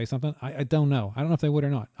if they'd say something. I don't know. I don't know if they would or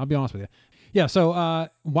not. I'll be honest with you. Yeah, so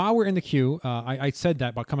while we're in the queue, I said that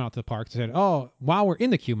about coming out to the park. I said, while we're in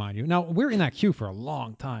the queue, mind you. Now, we're in that queue for a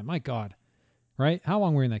long time. My God. Right? How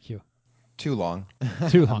long were we in that queue? Too long.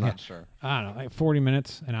 Too long. I'm not sure. I don't know, like 40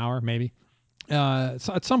 minutes, an hour, maybe.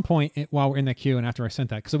 So at some point while we're in the queue and after I sent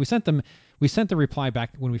that, so we sent the reply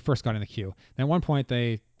back when we first got in the queue. And at one point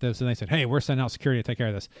they said, hey, we're sending out security to take care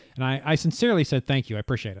of this. And I sincerely said, thank you. I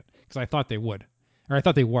appreciate it. Because I thought they would. Or I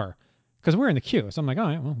thought they were. Because we're in the queue. So I'm like, all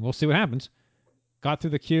right, well, we'll see what happens. Got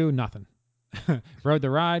through the queue, nothing. Rode the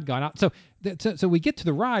ride, got out. So we get to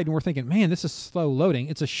the ride and we're thinking, man, this is slow loading.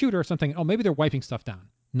 It's a shooter or something. Oh, maybe they're wiping stuff down.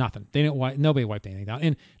 Nothing. They didn't wipe. Nobody wiped anything down.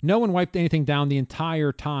 And no one wiped anything down the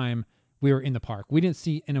entire time we were in the park. We didn't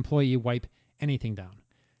see an employee wipe anything down.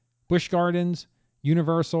 Busch Gardens,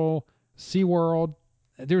 Universal, SeaWorld.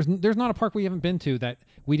 There's not a park we haven't been to that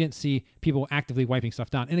we didn't see people actively wiping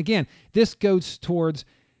stuff down. And again, this goes towards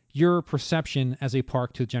your perception as a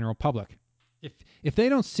park to the general public. If they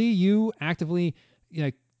don't see you actively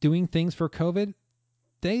doing things for COVID,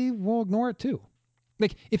 they will ignore it too.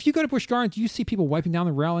 Like if you go to Busch Gardens, you see people wiping down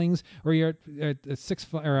the railings, or you're at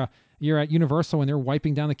you're at Universal and they're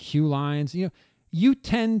wiping down the queue lines. You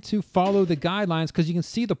tend to follow the guidelines because you can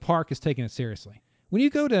see the park is taking it seriously. When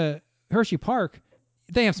you go to Hershey Park,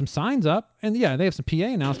 they have some signs up, and yeah, they have some PA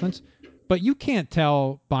announcements, but you can't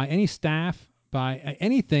tell by any staff, by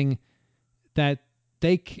anything, that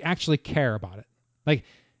they actually care about it. Like,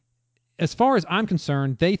 as far as I'm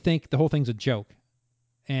concerned, they think the whole thing's a joke,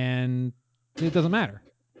 and it doesn't matter.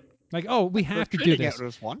 Like, oh, we have to do this.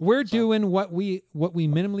 We're doing what we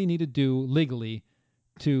minimally need to do legally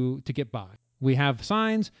to get by. We have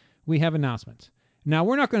signs, we have announcements. Now,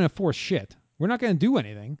 we're not going to force shit. We're not going to do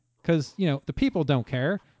anything because, the people don't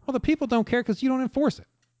care. Well, the people don't care because you don't enforce it.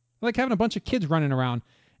 Like having a bunch of kids running around.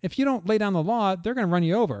 If you don't lay down the law, they're going to run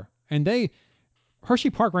you over. And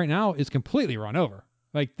Hershey Park right now is completely run over.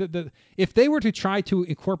 Like if they were to try to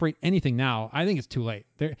incorporate anything now, I think it's too late.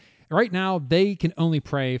 Right now, they can only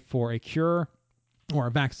pray for a cure or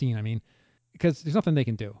a vaccine. I mean, because there's nothing they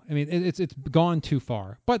can do. I mean, it's gone too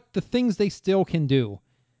far. But the things they still can do,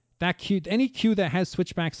 any queue that has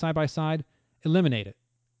switchbacks side by side, eliminate it.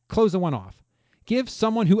 Close the one off. Give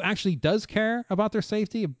someone who actually does care about their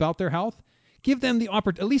safety, about their health,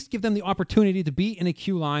 at least give them the opportunity to be in a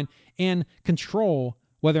queue line and control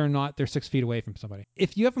whether or not they're 6 feet away from somebody.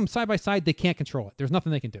 If you have them side by side, they can't control it. There's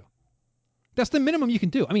nothing they can do. That's the minimum you can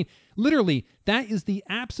do. I mean, literally, that is the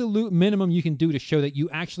absolute minimum you can do to show that you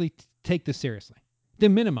actually take this seriously. The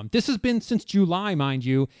minimum. This has been since July, mind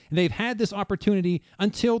you, and they've had this opportunity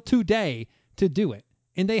until today to do it.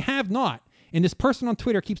 And they have not. And this person on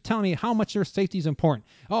Twitter keeps telling me how much their safety is important.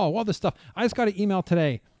 Oh, all this stuff. I just got an email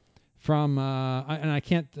today from, and I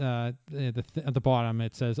can't, at the bottom,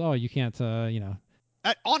 it says, oh, you can't,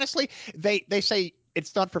 Honestly, they say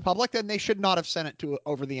it's done for public, then they should not have sent it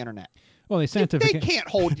over the internet. Well, they They scientific. can't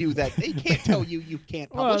hold you that. They can't tell you can't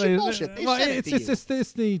Well, publish it. Bullshit. They said it to you.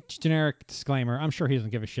 it's the generic disclaimer. I'm sure he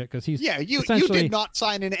doesn't give a shit because he's Yeah, you essentially did not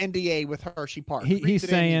sign an NDA with Hershey Park. he's Read the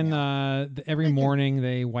damn saying email. every morning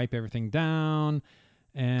they wipe everything down,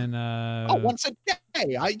 and Once a day.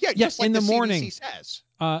 yeah, Just like in the the morning. CDC says.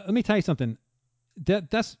 Let me tell you something.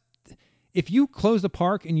 That's if you close the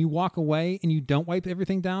park and you walk away and you don't wipe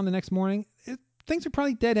everything down the next morning, things are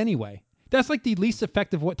probably dead anyway. That's like the least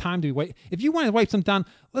effective. What time do we wait? If you want to wipe something down,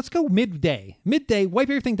 let's go midday. Midday, wipe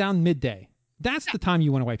everything down midday. That's the time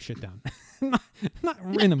you want to wipe shit down. not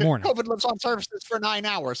in the morning. COVID lives on services for 9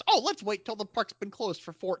 hours. Oh, let's wait till the park's been closed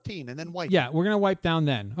for 14 and then wipe. Yeah, we're going to wipe down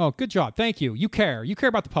then. Oh, good job. Thank you. You care. You care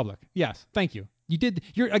about the public. Yes, thank you. You did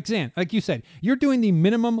your exam. Like you said, you're doing the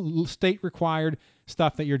minimum state required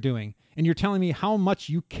stuff that you're doing. And you're telling me how much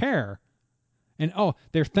you care. And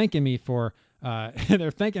they're thanking me for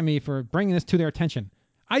bringing this to their attention.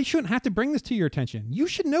 I shouldn't have to bring this to your attention. You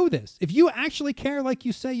should know this. If you actually care like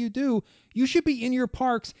you say you do, you should be in your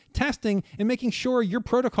parks testing and making sure your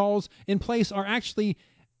protocols in place are actually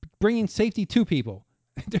bringing safety to people.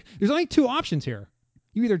 There's only two options here.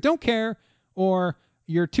 You either don't care or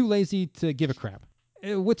you're too lazy to give a crap.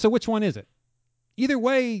 So which one is it? Either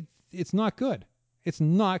way, it's not good. It's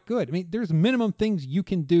not good. I mean, there's minimum things you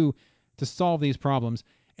can do to solve these problems.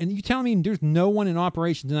 And you tell me there's no one in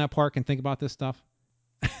operations in that park can think about this stuff?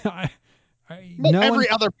 Every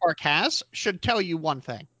other park should tell you one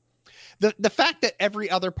thing. The fact that every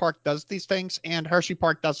other park does these things and Hershey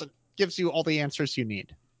Park doesn't gives you all the answers you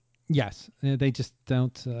need. Yes, they just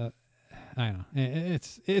don't. I don't know.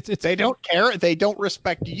 It's they don't care. They don't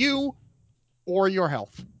respect you or your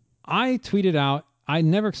health. I tweeted out. I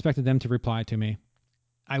never expected them to reply to me.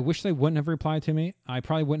 I wish they wouldn't have replied to me. I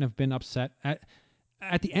probably wouldn't have been upset.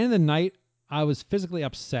 At the end of the night, I was physically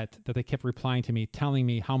upset that they kept replying to me, telling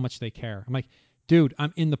me how much they care. I'm like, dude,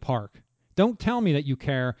 I'm in the park. Don't tell me that you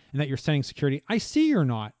care and that you're setting security. I see you're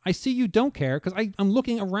not. I see you don't care because I'm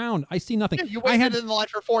looking around. I see nothing. Yeah, you waited in the line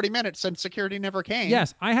for 40 minutes and security never came.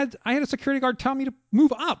 Yes, I had a security guard tell me to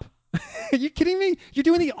move up. Are you kidding me? You're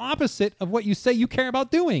doing the opposite of what you say you care about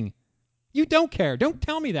doing. You don't care. Don't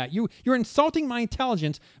tell me that. You're insulting my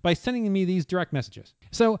intelligence by sending me these direct messages.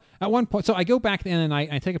 So at one point, I go back at the end of the night,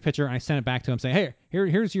 and I take a picture and I send it back to him saying, hey,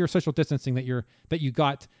 here's your social distancing that you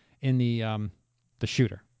got in the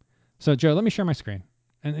shooter. So Joe, let me share my screen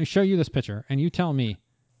and show you this picture, and you tell me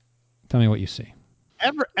what you see.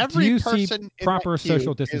 Every Do you person see proper in that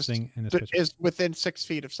social distancing in this picture? Is within 6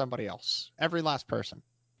 feet of somebody else. Every last person.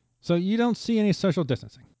 So you don't see any social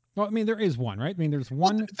distancing. Well, I mean, there is one, right? I mean, there's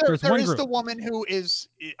one. Well, there's there one is group. the woman who is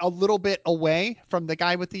a little bit away from the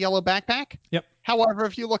guy with the yellow backpack. Yep. However,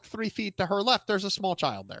 if you look 3 feet to her left, there's a small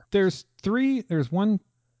child there. There's three. There's one,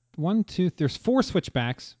 two. There's four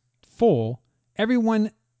switchbacks full.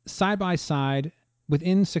 Everyone side by side,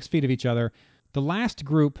 within 6 feet of each other. The last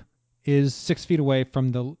group is 6 feet away from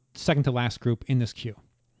the second to last group in this queue.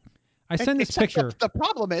 I send this picture. The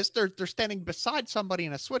problem is they're standing beside somebody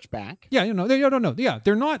in a switchback. Yeah, you know, they don't know. Yeah,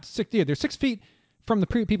 they're not 6. Yeah, they're 6 feet from the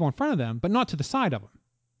people in front of them, but not to the side of them.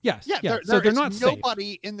 Yes. Yeah. So they're not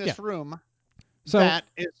nobody safe. in this room so, that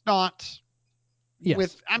is not. Yes.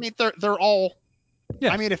 With. I mean, they're all.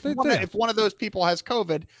 Yes, I mean, if one of those people has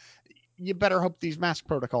COVID, you better hope these mask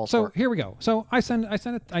protocols work. Here we go. So I send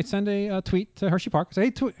a tweet to Hershey Park.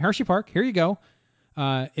 Say, hey, Hershey Park, here you go.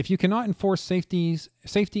 If you cannot enforce safety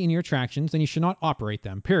in your attractions, then you should not operate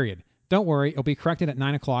them, period. Don't worry, it'll be corrected at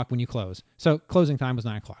 9 o'clock when you close. So closing time was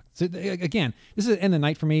 9 o'clock. So again, this is the end of the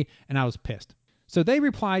night for me, and I was pissed. So they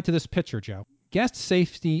replied to this picture, Joe. Guest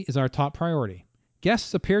safety is our top priority.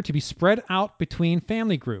 Guests appear to be spread out between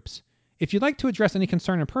family groups. If you'd like to address any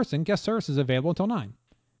concern in person, guest service is available until 9.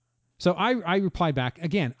 So I replied back.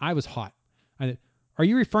 Again, I was hot. Are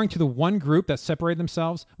you referring to the one group that separated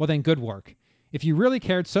themselves? Well, then good work. If you really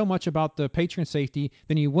cared so much about the patron safety,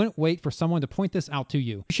 then you wouldn't wait for someone to point this out to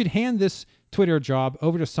you. You should hand this Twitter job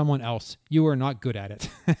over to someone else. You are not good at it.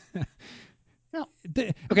 No.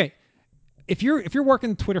 Okay, if you're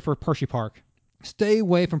working Twitter for Hershey Park, stay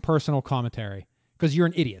away from personal commentary because you're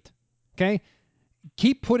an idiot. Okay?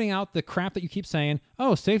 Keep putting out the crap that you keep saying,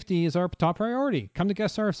 oh, safety is our top priority. Come to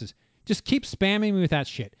guest services. Just keep spamming me with that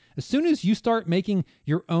shit. As soon as you start making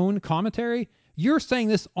your own commentary, you're saying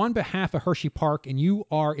this on behalf of Hershey Park, and you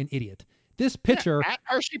are an idiot. This picture... At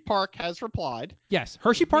Hershey Park has replied. Yes,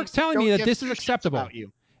 Hershey Park's telling me that this is acceptable.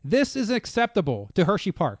 This is acceptable to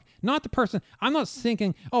Hershey Park. Not the person... I'm not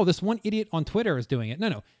thinking, oh, this one idiot on Twitter is doing it.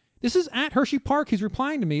 No. This is at Hershey Park. He's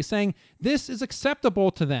replying to me saying this is acceptable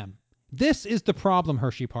to them. This is the problem,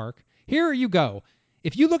 Hershey Park. Here you go.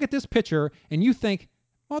 If you look at this picture and you think,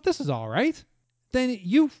 well, this is all right. Then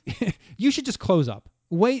you should just close up.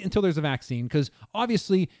 Wait until there's a vaccine, because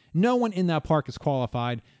obviously no one in that park is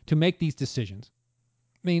qualified to make these decisions.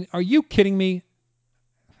 I mean, are you kidding me?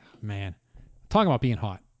 Man, talking about being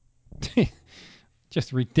hot.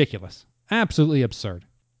 Just ridiculous. Absolutely absurd.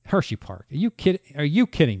 Hershey Park. Are you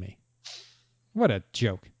kidding me? What a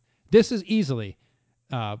joke. This is easily,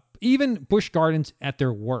 even Busch Gardens at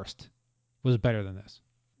their worst was better than this.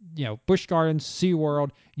 You know, Busch Gardens, SeaWorld,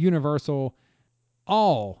 Universal,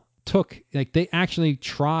 all they actually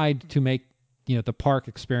tried to make, the park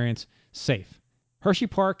experience safe. Hershey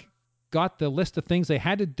Park got the list of things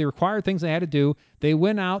the required things they had to do. They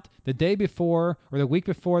went out the day before or the week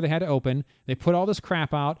before they had to open. They put all this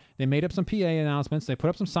crap out. They made up some PA announcements. They put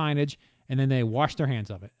up some signage, and then they washed their hands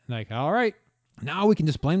of it. Like, all right, now we can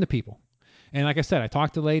just blame the people. And like I said, I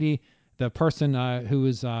talked to the person who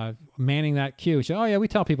was manning that queue. She said, oh yeah, we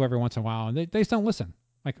tell people every once in a while, and they just don't listen.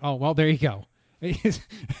 Like, oh, well, there you go.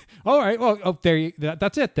 All right, well,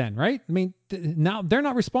 that's it then, right? I mean, now they're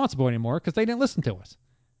not responsible anymore because they didn't listen to us.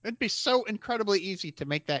 It'd be so incredibly easy to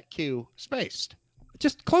make that queue spaced.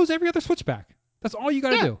 Just close every other switchback. That's all you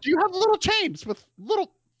got to do. You have little chains with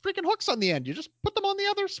little freaking hooks on the end. You just put them on the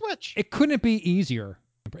other switch. It couldn't be easier.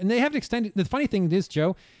 And they have an extended. The funny thing is,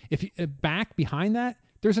 Joe, if you back behind that,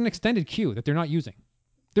 there's an extended queue that they're not using.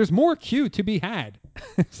 There's more queue to be had.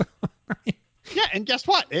 So, yeah, and guess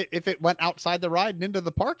what? If it went outside the ride and into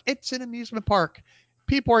the park, it's an amusement park.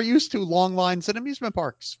 People are used to long lines at amusement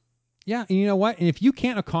parks. Yeah, and you know what? And if you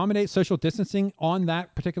can't accommodate social distancing on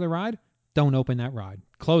that particular ride, don't open that ride.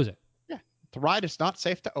 Close it. Yeah, the ride is not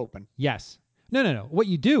safe to open. Yes. No. What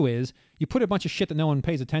you do is you put a bunch of shit that no one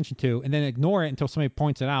pays attention to and then ignore it until somebody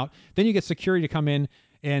points it out. Then you get security to come in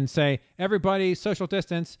and say, everybody social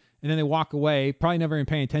distance, and then they walk away, probably never even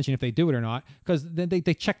paying attention if they do it or not, because then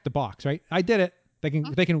they check the box, right? I did it. They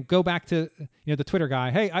can go back to the Twitter guy.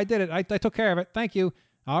 Hey, I did it. I took care of it. Thank you.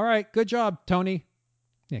 All right. Good job, Tony.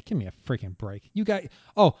 Yeah, give me a freaking break. You got.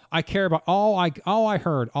 Oh, I care about all I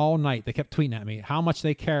heard all night. They kept tweeting at me how much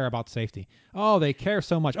they care about safety. Oh, they care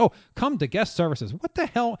so much. Oh, come to guest services. What the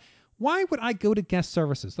hell? Why would I go to guest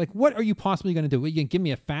services? Like, what are you possibly going to do? You going to give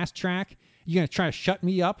me a fast track? You going to try to shut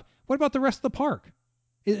me up? What about the rest of the park?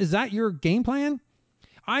 Is that your game plan?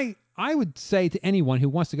 I would say to anyone who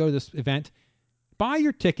wants to go to this event, buy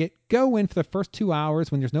your ticket, go in for the first 2 hours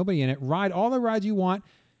when there's nobody in it, ride all the rides you want.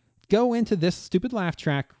 Go into this stupid laugh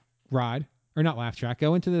track ride, or not laugh track,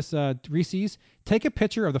 go into this Reese's, take a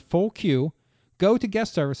picture of the full queue, go to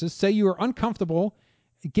guest services, say you are uncomfortable,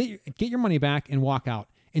 get your money back, and walk out.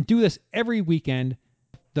 And do this every weekend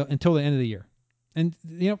until the end of the year. And,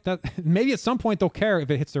 that maybe at some point they'll care if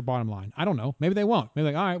it hits their bottom line. I don't know. Maybe they won't.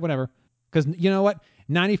 Maybe all right, whatever. Because you know what?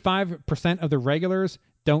 95% of the regulars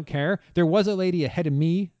don't care. There was a lady ahead of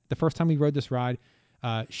me the first time we rode this ride.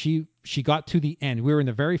 She got to the end. We were in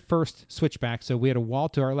the very first switchback, so we had a wall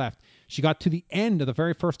to our left. She got to the end of the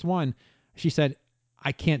very first one. She said,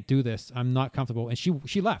 I can't do this. I'm not comfortable. And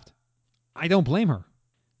she left. I don't blame her.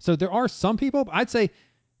 So there are some people, I'd say,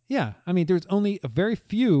 yeah, I mean, there's only a very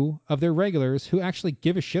few of their regulars who actually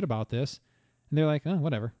give a shit about this. And they're like, oh,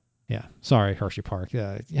 whatever. Yeah, sorry, Hershey Park.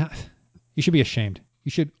 Yeah, you should be ashamed.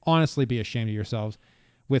 You should honestly be ashamed of yourselves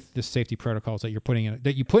with the safety protocols that you're putting in,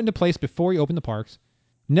 that you put into place before you open the parks.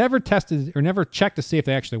 Never tested or never checked to see if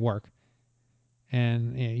they actually work.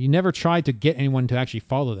 And you never tried to get anyone to actually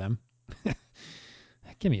follow them.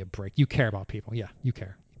 Give me a break. You care about people. Yeah, you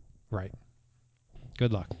care. Right.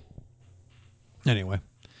 Good luck. Anyway,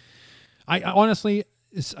 I honestly,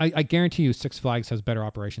 I guarantee you Six Flags has better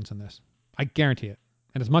operations than this. I guarantee it.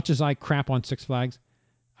 And as much as I crap on Six Flags,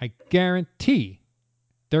 I guarantee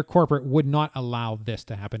their corporate would not allow this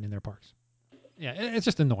to happen in their parks. Yeah, it's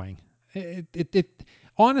just annoying. It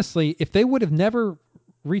honestly, if they would have never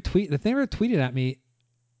tweeted at me,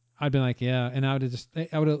 I'd been like, yeah, and I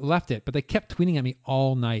would have left it. But they kept tweeting at me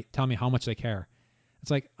all night, telling me how much they care.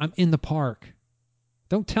 It's like, I'm in the park.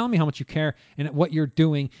 Don't tell me how much you care and what you're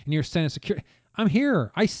doing and you're sending security. I'm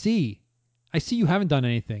here. I see you haven't done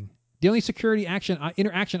anything. The only security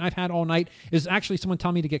interaction I've had all night is actually someone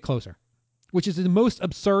telling me to get closer, which is the most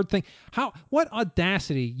absurd thing. What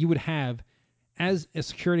audacity you would have as a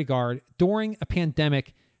security guard during a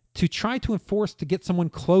pandemic to try to enforce to get someone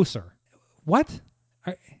closer. What?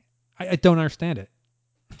 I don't understand it.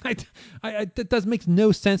 That makes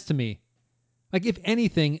no sense to me. Like, if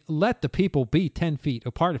anything, let the people be 10 feet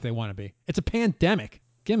apart if they want to be. It's a pandemic.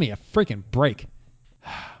 Give me a freaking break.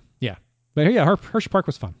 Yeah. But yeah, Hershey Park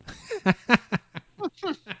was fun.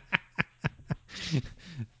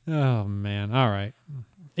 Oh, man. All right.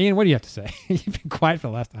 Ian, what do you have to say? You've been quiet for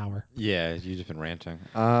the last hour. Yeah, you've just been ranting.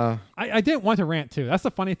 I didn't want to rant too. That's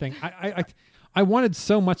the funny thing. I wanted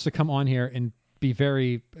so much to come on here and be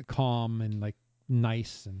very calm and like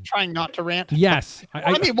nice and Trying not to rant. yes.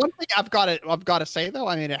 I mean, one thing I've got to say though,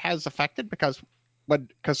 I mean, it has affected because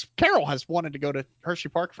Carol has wanted to go to Hershey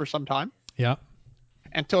Park for some time yeah.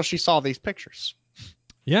 until she saw these pictures.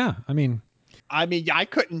 Yeah. I mean, I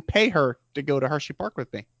couldn't pay her to go to Hershey Park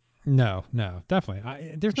with me. no,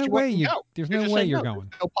 thefinitely. There's no She way wouldn't you. go. There's She no just way said you're no. going.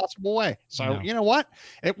 There's no possible way. So No. you know what?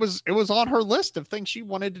 It was on her list of things she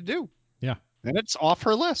wanted to do. Yeah. And it's off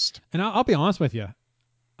her list. And I'll be honest with you.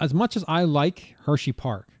 As much as I like Hershey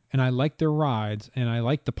Park and I like their rides and I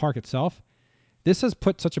like the park itself, this has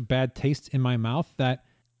put such a bad taste in my mouth that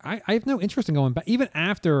I have no interest in going back. Even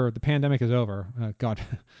after the pandemic is over,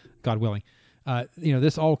 God willing,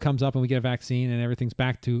 this all comes up and we get a vaccine and everything's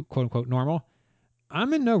back to quote unquote normal.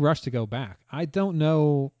 I'm in no rush to go back. I don't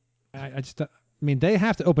know. I mean, they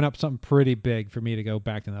have to open up something pretty big for me to go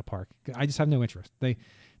back to that park. I just have no interest.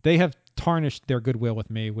 They have tarnished their goodwill with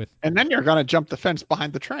me with. And then you're going to jump the fence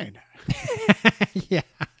behind the train. Yeah.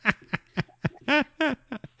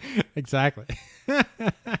 Exactly. Like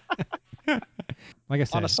I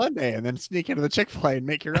said, On a Sunday and then sneak into the Chick-fil-A and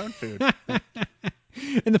make your own food.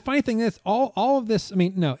 and the funny thing is, all of this. I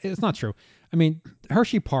mean, no, it's not true. I mean,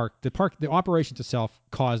 Hershey Park, the operations itself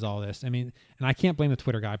caused all this. I mean, and I can't blame the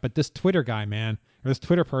Twitter guy, but this Twitter guy, man, or this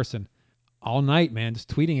Twitter person, all night, man, just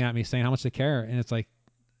tweeting at me saying how much they care, and it's like,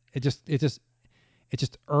 it just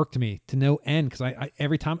irked me to no end because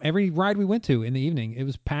every ride we went to in the evening, it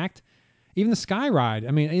was packed. Even the Sky Ride.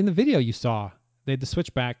 I mean, in the video you saw, they had the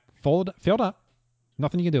switchback filled up.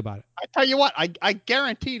 Nothing you can do about it. I tell you what, I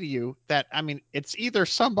guarantee to you that, I mean, it's either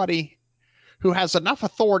somebody who has enough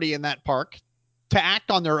authority in that park to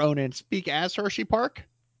act on their own and speak as Hershey Park,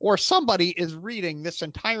 or somebody is reading this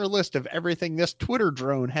entire list of everything this Twitter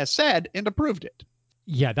drone has said and approved it.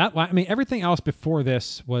 Yeah, I mean, everything else before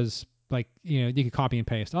this was like, you could copy and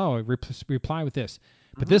paste. Oh, reply with this.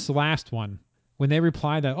 But this last one, when they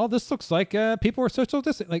replied that, oh, this looks like people are social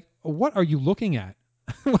distancing. Like, what are you looking at?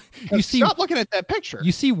 Stop looking at that picture.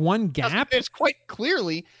 You see one gap. It's quite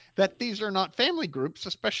clearly that these are not family groups,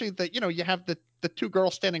 especially that, you have the two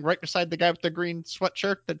girls standing right beside the guy with the green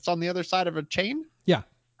sweatshirt that's on the other side of a chain. Yeah.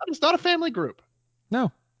 That is not a family group.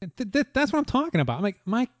 No, that's what I'm talking about. I'm like,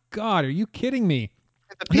 my God, are you kidding me?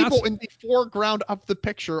 The people in the foreground of the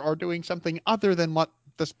picture are doing something other than what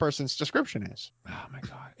this person's description is. Oh my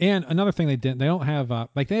God. And another thing they don't have,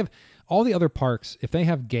 they have all the other parks, if they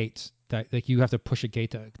have gates that like you have to push a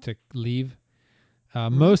gate to leave,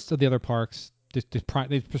 most of the other parks, they just prop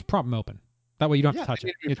them open. That way you don't have to touch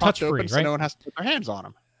it. It's touch free, right? So no one has to put their hands on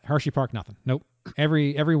them. Hershey Park, nothing. Nope.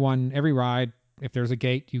 Every ride, if there's a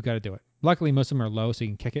gate, you got to do it. Luckily, most of them are low, so you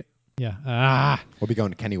can kick it. Yeah. We'll be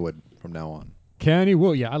going to Kennywood from now on.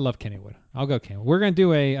 Kennywood. Yeah, I love Kennywood. I'll go Kennywood. We're going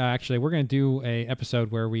to do a episode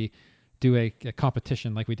where we do a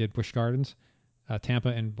competition like we did Busch Gardens, Tampa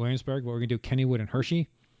and Williamsburg, but we're going to do Kennywood and Hershey.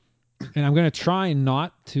 And I'm going to try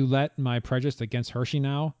not to let my prejudice against Hershey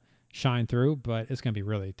now shine through, but it's going to be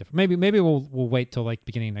really different. Maybe we'll wait till like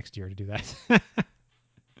beginning of next year to do that,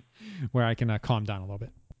 where I can calm down a little bit.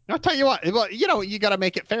 I'll tell you what, you got to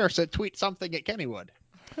make it fair. So tweet something at Kennywood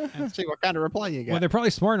and see what kind of reply you get. Well, they're probably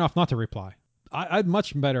smart enough not to reply. I'd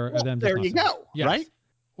much better them. There you go. Yes. Right.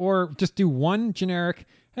 Or just do one generic,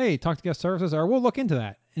 hey, talk to guest services, or we'll look into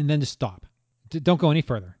that, and then just stop. Don't go any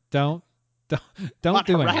further. Don't Not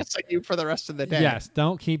do anything. harassing you for the rest of the day. Yes,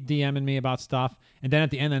 don't keep DMing me about stuff, and then at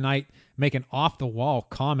the end of the night, make an off the wall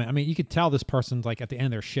comment. I mean, you could tell this person's like at the end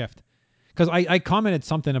of their shift, because I commented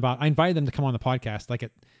something about, I invited them to come on the podcast like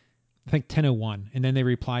at I think 10:01, and then they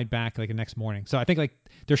replied back like the next morning. So I think like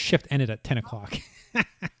their shift ended at 10 o'clock.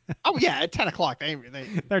 Oh yeah, at 10 o'clock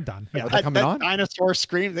They're done. Yeah, they're coming on. Dinosaur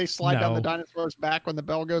scream. They slide down No. the dinosaur's back when the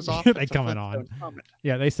bell goes off. They coming on.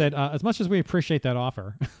 Yeah, they said as much as we appreciate that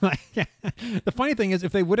offer. The funny thing is,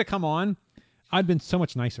 if they would have come on, I'd been so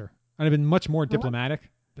much nicer. I'd have been much more diplomatic.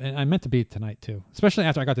 And I meant to be tonight too, especially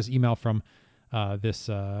after I got this email from this.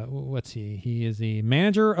 What's he? He is the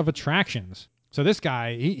manager of attractions. So this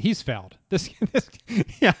guy, he's failed. This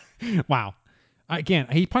yeah. Wow. Again,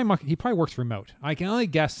 he probably works remote. I can only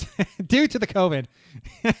guess due to the COVID.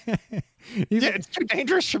 It's too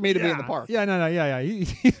dangerous for me to be in the park. Yeah, no, yeah.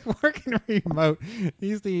 He's working remote.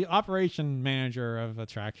 He's the operation manager of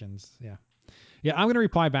attractions. Yeah. I'm gonna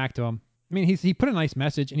reply back to him. I mean, he put a nice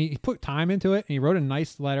message and he put time into it and he wrote a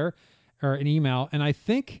nice letter or an email. And I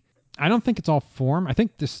don't think it's all form. I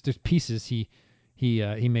think there's pieces he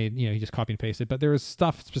made. He just copy and pasted. But there was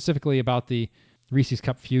stuff specifically about the Reese's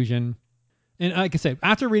Cup Fusion. And like I said,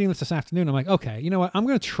 after reading this afternoon, I'm like, okay, you know what? I'm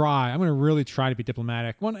going to try. I'm going to really try to be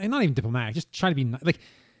diplomatic. Well, not even diplomatic. Just try to be like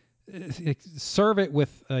serve it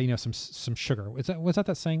with some sugar. Was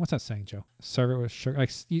that saying? What's that saying, Joe? Serve it with sugar.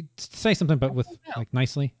 Like you say something, but with like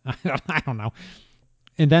nicely. I don't know.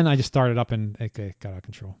 And then I just started up and it got out of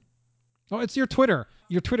control. Oh, it's your Twitter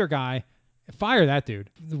guy. Fire that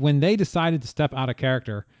dude. When they decided to step out of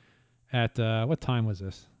character at what time was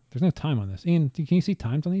this? There's no time on this. Ian, can you see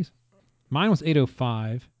times on these? Mine was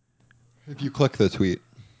 8:05. If you click the tweet.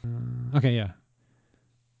 Okay, yeah.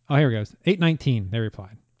 Oh, here it goes. 8:19. They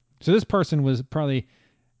replied. So this person was probably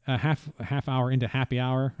a half hour into happy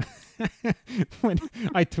hour when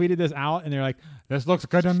I tweeted this out, and they're like, "This looks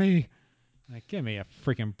good to me." Like, give me a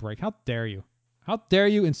freaking break! How dare you? How dare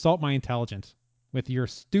you insult my intelligence with your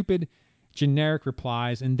stupid generic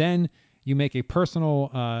replies, and then you make a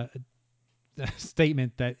personal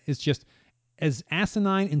statement that is just as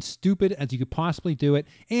asinine and stupid as you could possibly do it,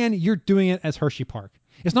 and you're doing it as Hershey Park.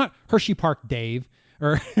 It's not Hershey Park Dave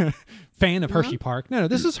or fan of Hershey Park. No,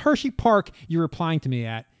 this is Hershey Park you're replying to me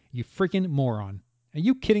at, you freaking moron. Are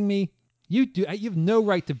you kidding me? You have no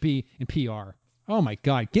right to be in PR. Oh my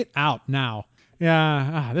God, get out now.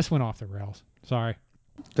 Yeah, this went off the rails. Sorry.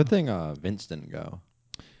 Good thing Vince didn't go.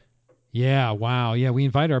 Yeah, wow. Yeah, we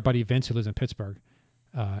invited our buddy Vince who lives in Pittsburgh.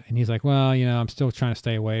 And he's like, well, I'm still trying to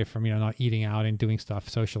stay away from, not eating out and doing stuff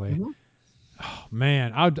socially. Mm-hmm. Oh,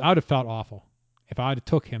 man, I would have felt awful if I had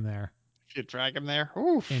took him there. If you drag him there,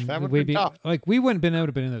 oof, And that would we'd be tough. like, we wouldn't been able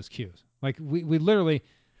to be in those queues. Like we literally,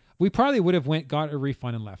 we probably would have got a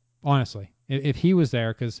refund and left. Honestly, if he was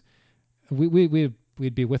there, because we'd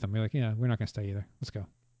be with him. We're like, we're not going to stay either. Let's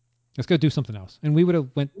go do something else. And we would have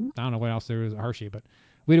went, I don't know what else there was at Hershey, but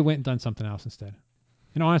we'd have went and done something else instead.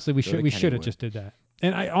 And honestly, we should have just did that.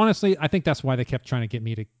 And I think that's why they kept trying to get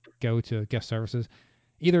me to go to guest services,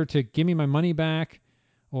 either to give me my money back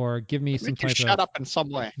or give me some type of shut up in some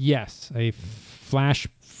way. Yes, a flash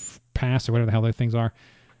pass or whatever the hell those things are.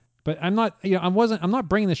 But I'm not, I'm not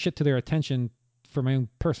bringing this shit to their attention for my own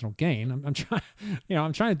personal gain. I'm trying,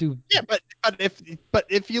 I'm trying to do. Yeah, but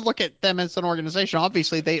if you look at them as an organization,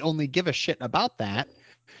 obviously they only give a shit about that.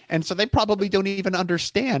 And so they probably don't even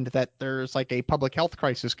understand that there's like a public health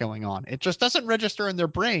crisis going on. It just doesn't register in their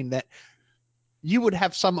brain that you would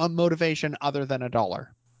have some motivation other than $1.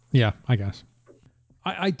 Yeah, I guess.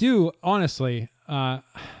 I do, honestly. I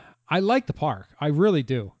like the park. I really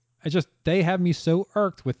do. They have me so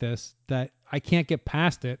irked with this that I can't get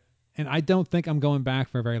past it. And I don't think I'm going back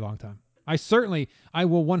for a very long time. I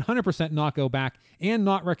will 100% not go back and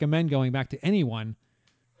not recommend going back to anyone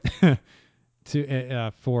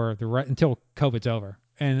until COVID's over.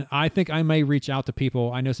 And I think I may reach out to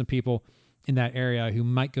people. I know some people in that area who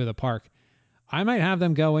might go to the park. I might have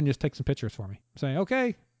them go and just take some pictures for me. Say,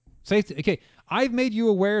 okay, I've made you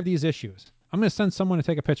aware of these issues. I'm going to send someone to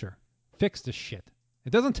take a picture. Fix this shit.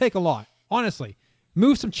 It doesn't take a lot. Honestly,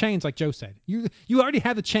 move some chains like Joe said. You already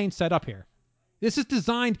have the chain set up here. This is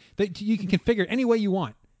designed that you can configure it any way you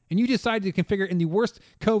want. And you decided to configure it in the worst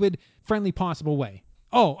COVID-friendly possible way.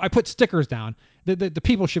 Oh, I put stickers down. The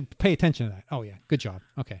people should pay attention to that. Oh, yeah. Good job.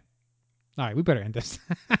 Okay. All right. We better end this.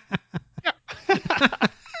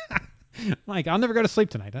 Mike, I'll never go to sleep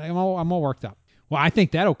tonight. I'm all worked up. Well, I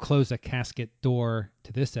think that'll close the casket door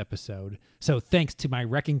to this episode. So thanks to my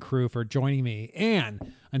wrecking crew for joining me.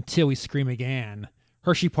 And until we scream again,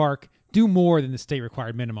 Hershey Park, do more than the state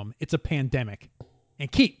required minimum. It's a pandemic.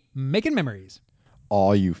 And keep making memories.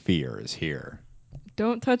 All you fear is here.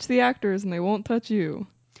 Don't touch the actors and they won't touch you.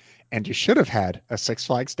 And you should have had a Six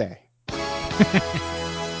Flags day.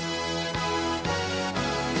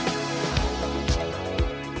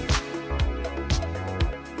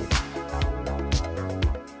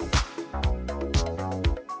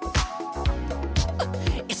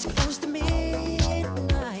 It's close to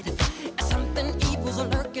midnight. Something evil's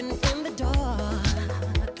lurking in the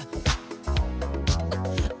dark.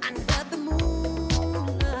 Under the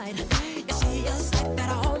moonlight, you see a sight that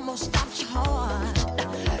almost stops your heart.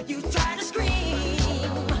 You try to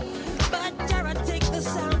scream, but terror takes the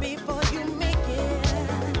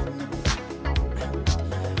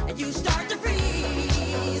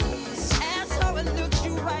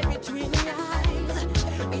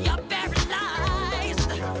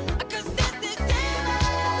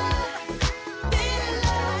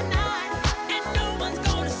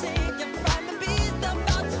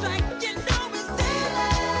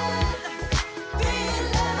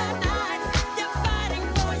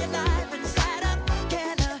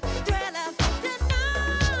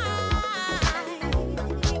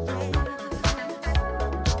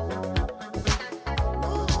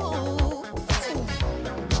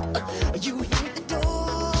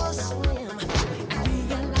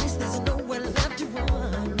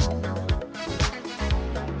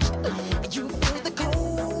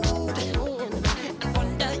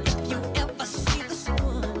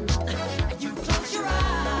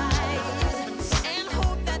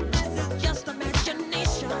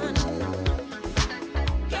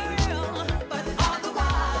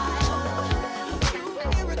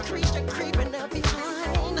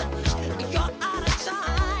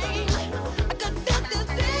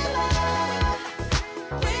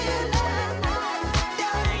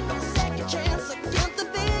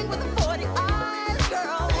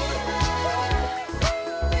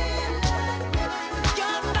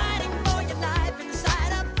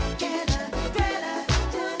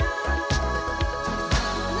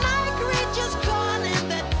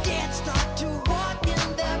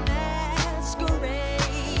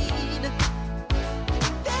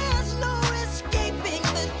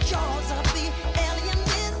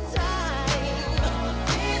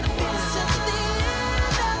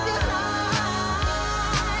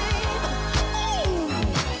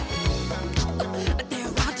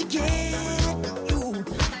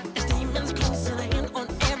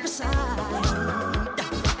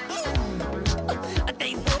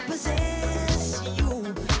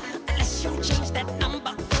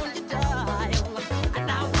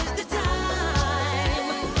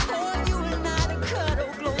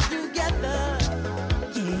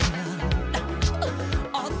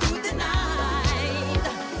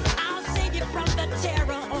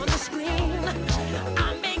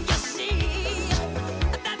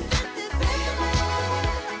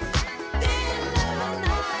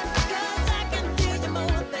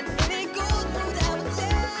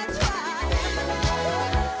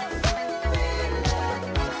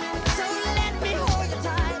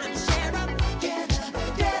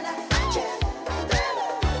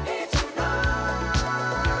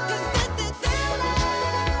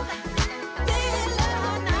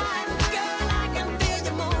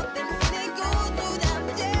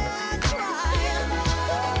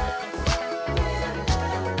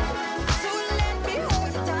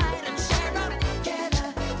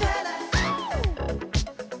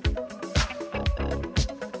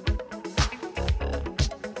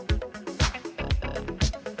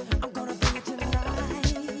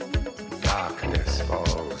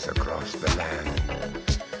across the land.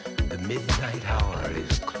 The midnight hour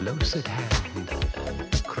is close at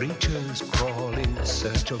hand. Creatures crawl in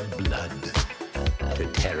search of blood to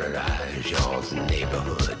terrorize your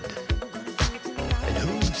neighborhood. And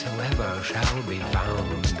whosoever shall be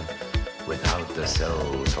found without the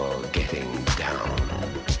soul for getting down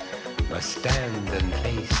must stand and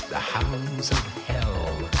face the hounds of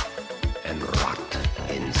hell and rot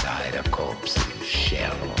inside a corpse's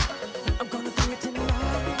shell. I'm gonna do it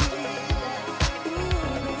tonight.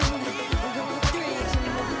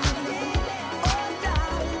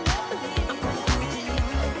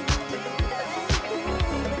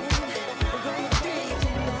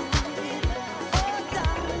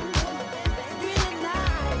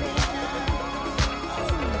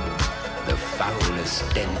 The foulest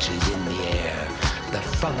stench is in the air, the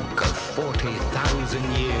funk of 40,000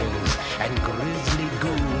 years, and grisly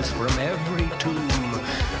ghouls from every tomb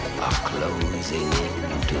are closing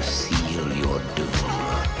in to seal your doom.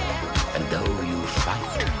 And though you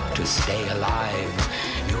fight to stay alive,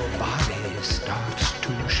 your body starts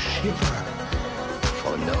to shiver,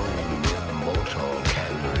 for no mere mortal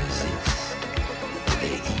can resist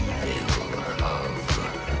the evil of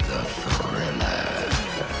the thriller.